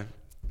man.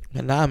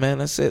 But nah, man,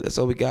 that's it. That's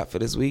all we got for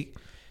this week.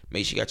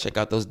 Make sure you gotta check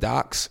out those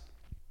docs.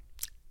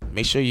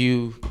 Make sure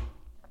you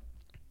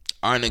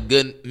are in a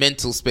good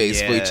mental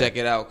space before you check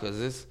it out, because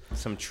it's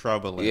some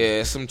troubling.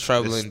 Yeah, some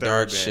troubling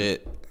dark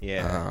shit.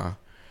 Yeah.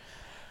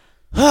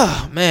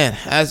 Man,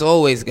 as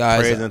always,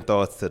 guys. Prayers and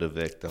thoughts to the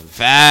victims.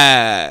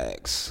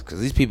 Facts. Because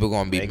these people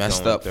going to be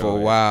messed up for a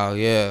while,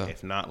 yeah.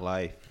 If not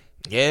life.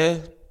 Yeah.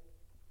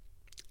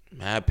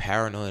 Mad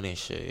paranoid and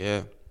shit,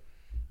 yeah.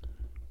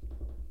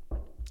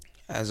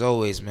 As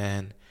always,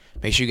 man.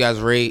 Make sure you guys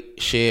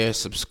rate, share,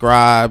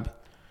 subscribe.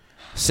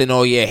 Send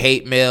all your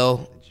hate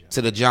mail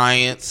to the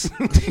Giants.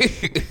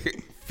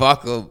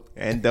 Fuck them.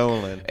 And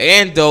Dolan.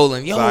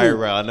 Yo. Sorry,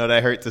 Rel. I know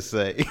that hurt to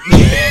say.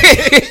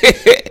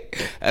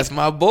 That's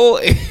my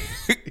boy.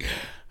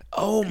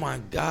 Oh, my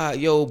God.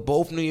 Yo,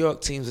 both New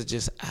York teams are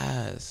just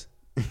ass.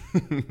 I'm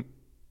going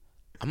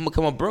to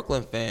become a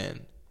Brooklyn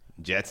fan.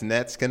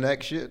 Jets-Nets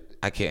connection?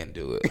 I can't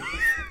do it.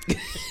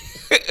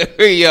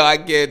 Yo, I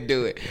can't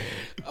do it.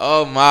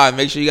 Oh, my.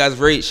 Make sure you guys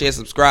rate, share,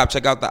 subscribe.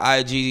 Check out the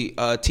IG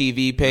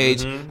TV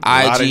page.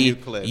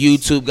 IG,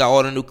 YouTube. Got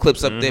all the new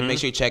clips up there. Make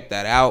sure you check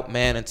that out,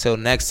 man. Until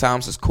next time,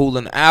 it's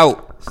cooling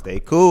out. Stay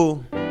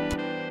cool.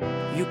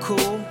 You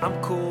cool,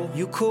 I'm cool.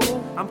 You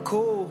cool, I'm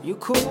cool. You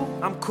cool,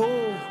 I'm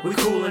cool. We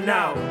coolin'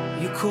 out.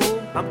 You cool,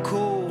 I'm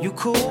cool. You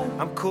cool,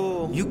 I'm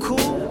cool. You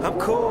cool, I'm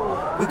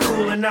cool. We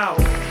coolin' out.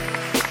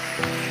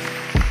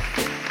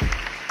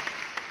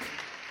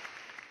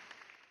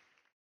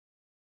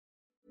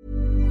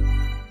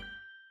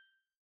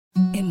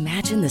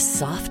 Imagine the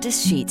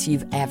softest sheets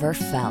you've ever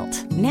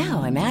felt.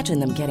 Now imagine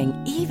them getting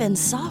even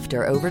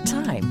softer over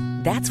time.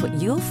 That's what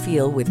you'll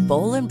feel with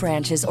Boll &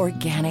 Branch's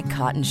organic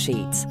cotton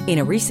sheets. In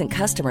a recent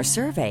customer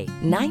survey,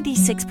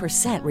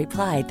 96%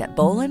 replied that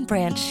Boll &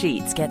 Branch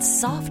sheets get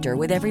softer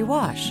with every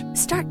wash.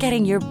 Start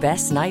getting your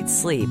best night's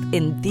sleep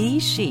in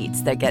these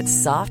sheets that get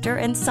softer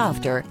and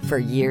softer for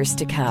years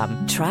to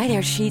come. Try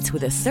their sheets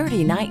with a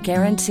 30-night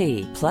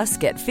guarantee. Plus,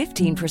 get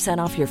 15%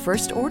 off your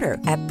first order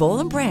at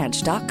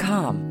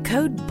bollandbranch.com.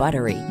 Code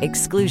BUTTERY.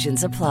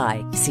 Exclusions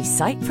apply. See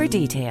site for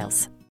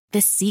details. The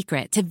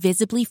secret to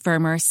visibly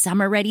firmer,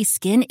 summer-ready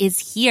skin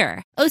is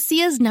here.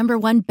 Osea's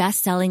 #1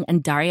 best-selling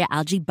Undaria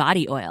Algae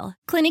Body Oil.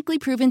 Clinically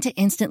proven to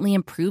instantly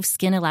improve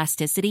skin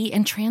elasticity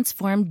and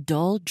transform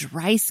dull,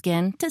 dry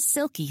skin to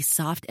silky,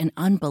 soft, and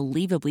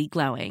unbelievably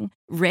glowing.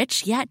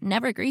 Rich yet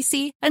never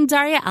greasy,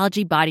 Undaria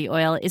Algae Body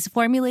Oil is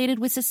formulated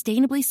with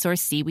sustainably sourced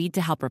seaweed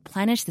to help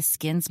replenish the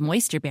skin's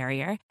moisture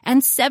barrier,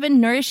 and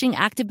 7 nourishing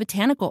active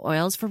botanical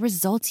oils for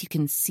results you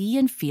can see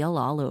and feel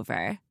all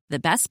over. The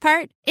best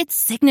part? Its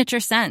signature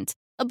scent.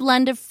 A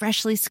blend of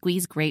freshly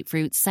squeezed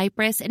grapefruit,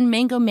 cypress, and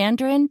mango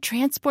mandarin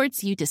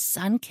transports you to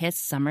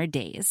sun-kissed summer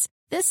days.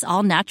 This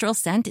all-natural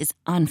scent is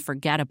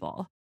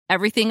unforgettable.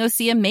 Everything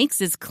Osea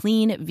makes is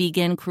clean,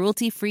 vegan,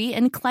 cruelty-free,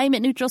 and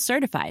climate-neutral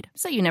certified,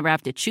 so you never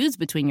have to choose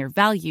between your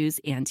values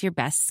and your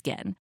best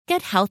skin.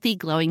 Get healthy,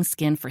 glowing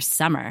skin for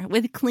summer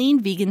with clean,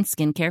 vegan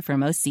skincare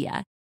from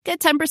Osea. Get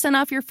 10%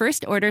 off your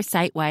first order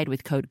site-wide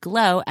with code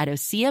GLOW at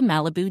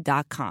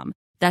OseaMalibu.com.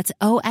 That's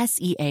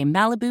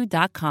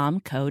OSEAMalibu.com,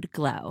 code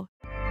GLOW.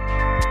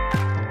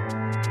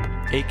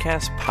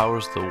 Acast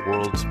powers the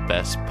world's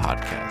best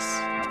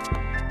podcasts.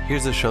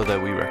 Here's a show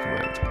that we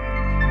recommend.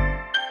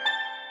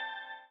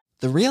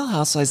 The Real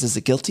Housewives is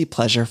a guilty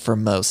pleasure for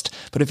most,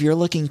 but if you're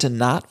looking to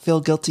not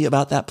feel guilty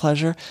about that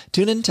pleasure,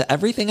 tune in to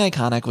Everything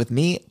Iconic with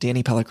me,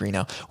 Danny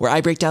Pellegrino, where I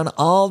break down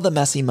all the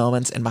messy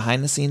moments and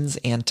behind-the-scenes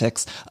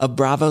antics of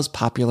Bravo's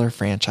popular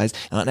franchise.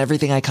 And on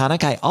Everything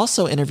Iconic, I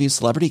also interview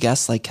celebrity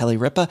guests like Kelly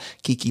Ripa,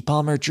 Keke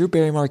Palmer, Drew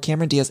Barrymore,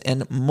 Cameron Diaz,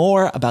 and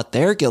more about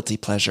their guilty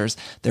pleasures,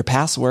 their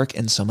past work,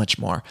 and so much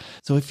more.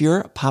 So if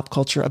you're pop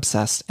culture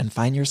obsessed and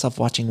find yourself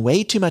watching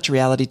way too much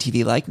reality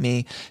TV like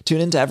me,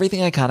 tune in to Everything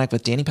Iconic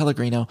with Danny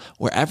Pellegrino,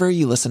 wherever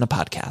you listen to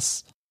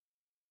podcasts.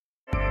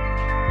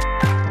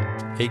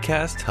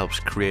 Acast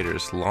helps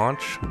creators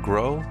launch,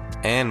 grow,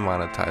 and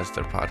monetize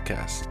their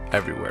podcasts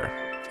everywhere.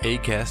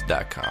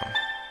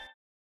 Acast.com.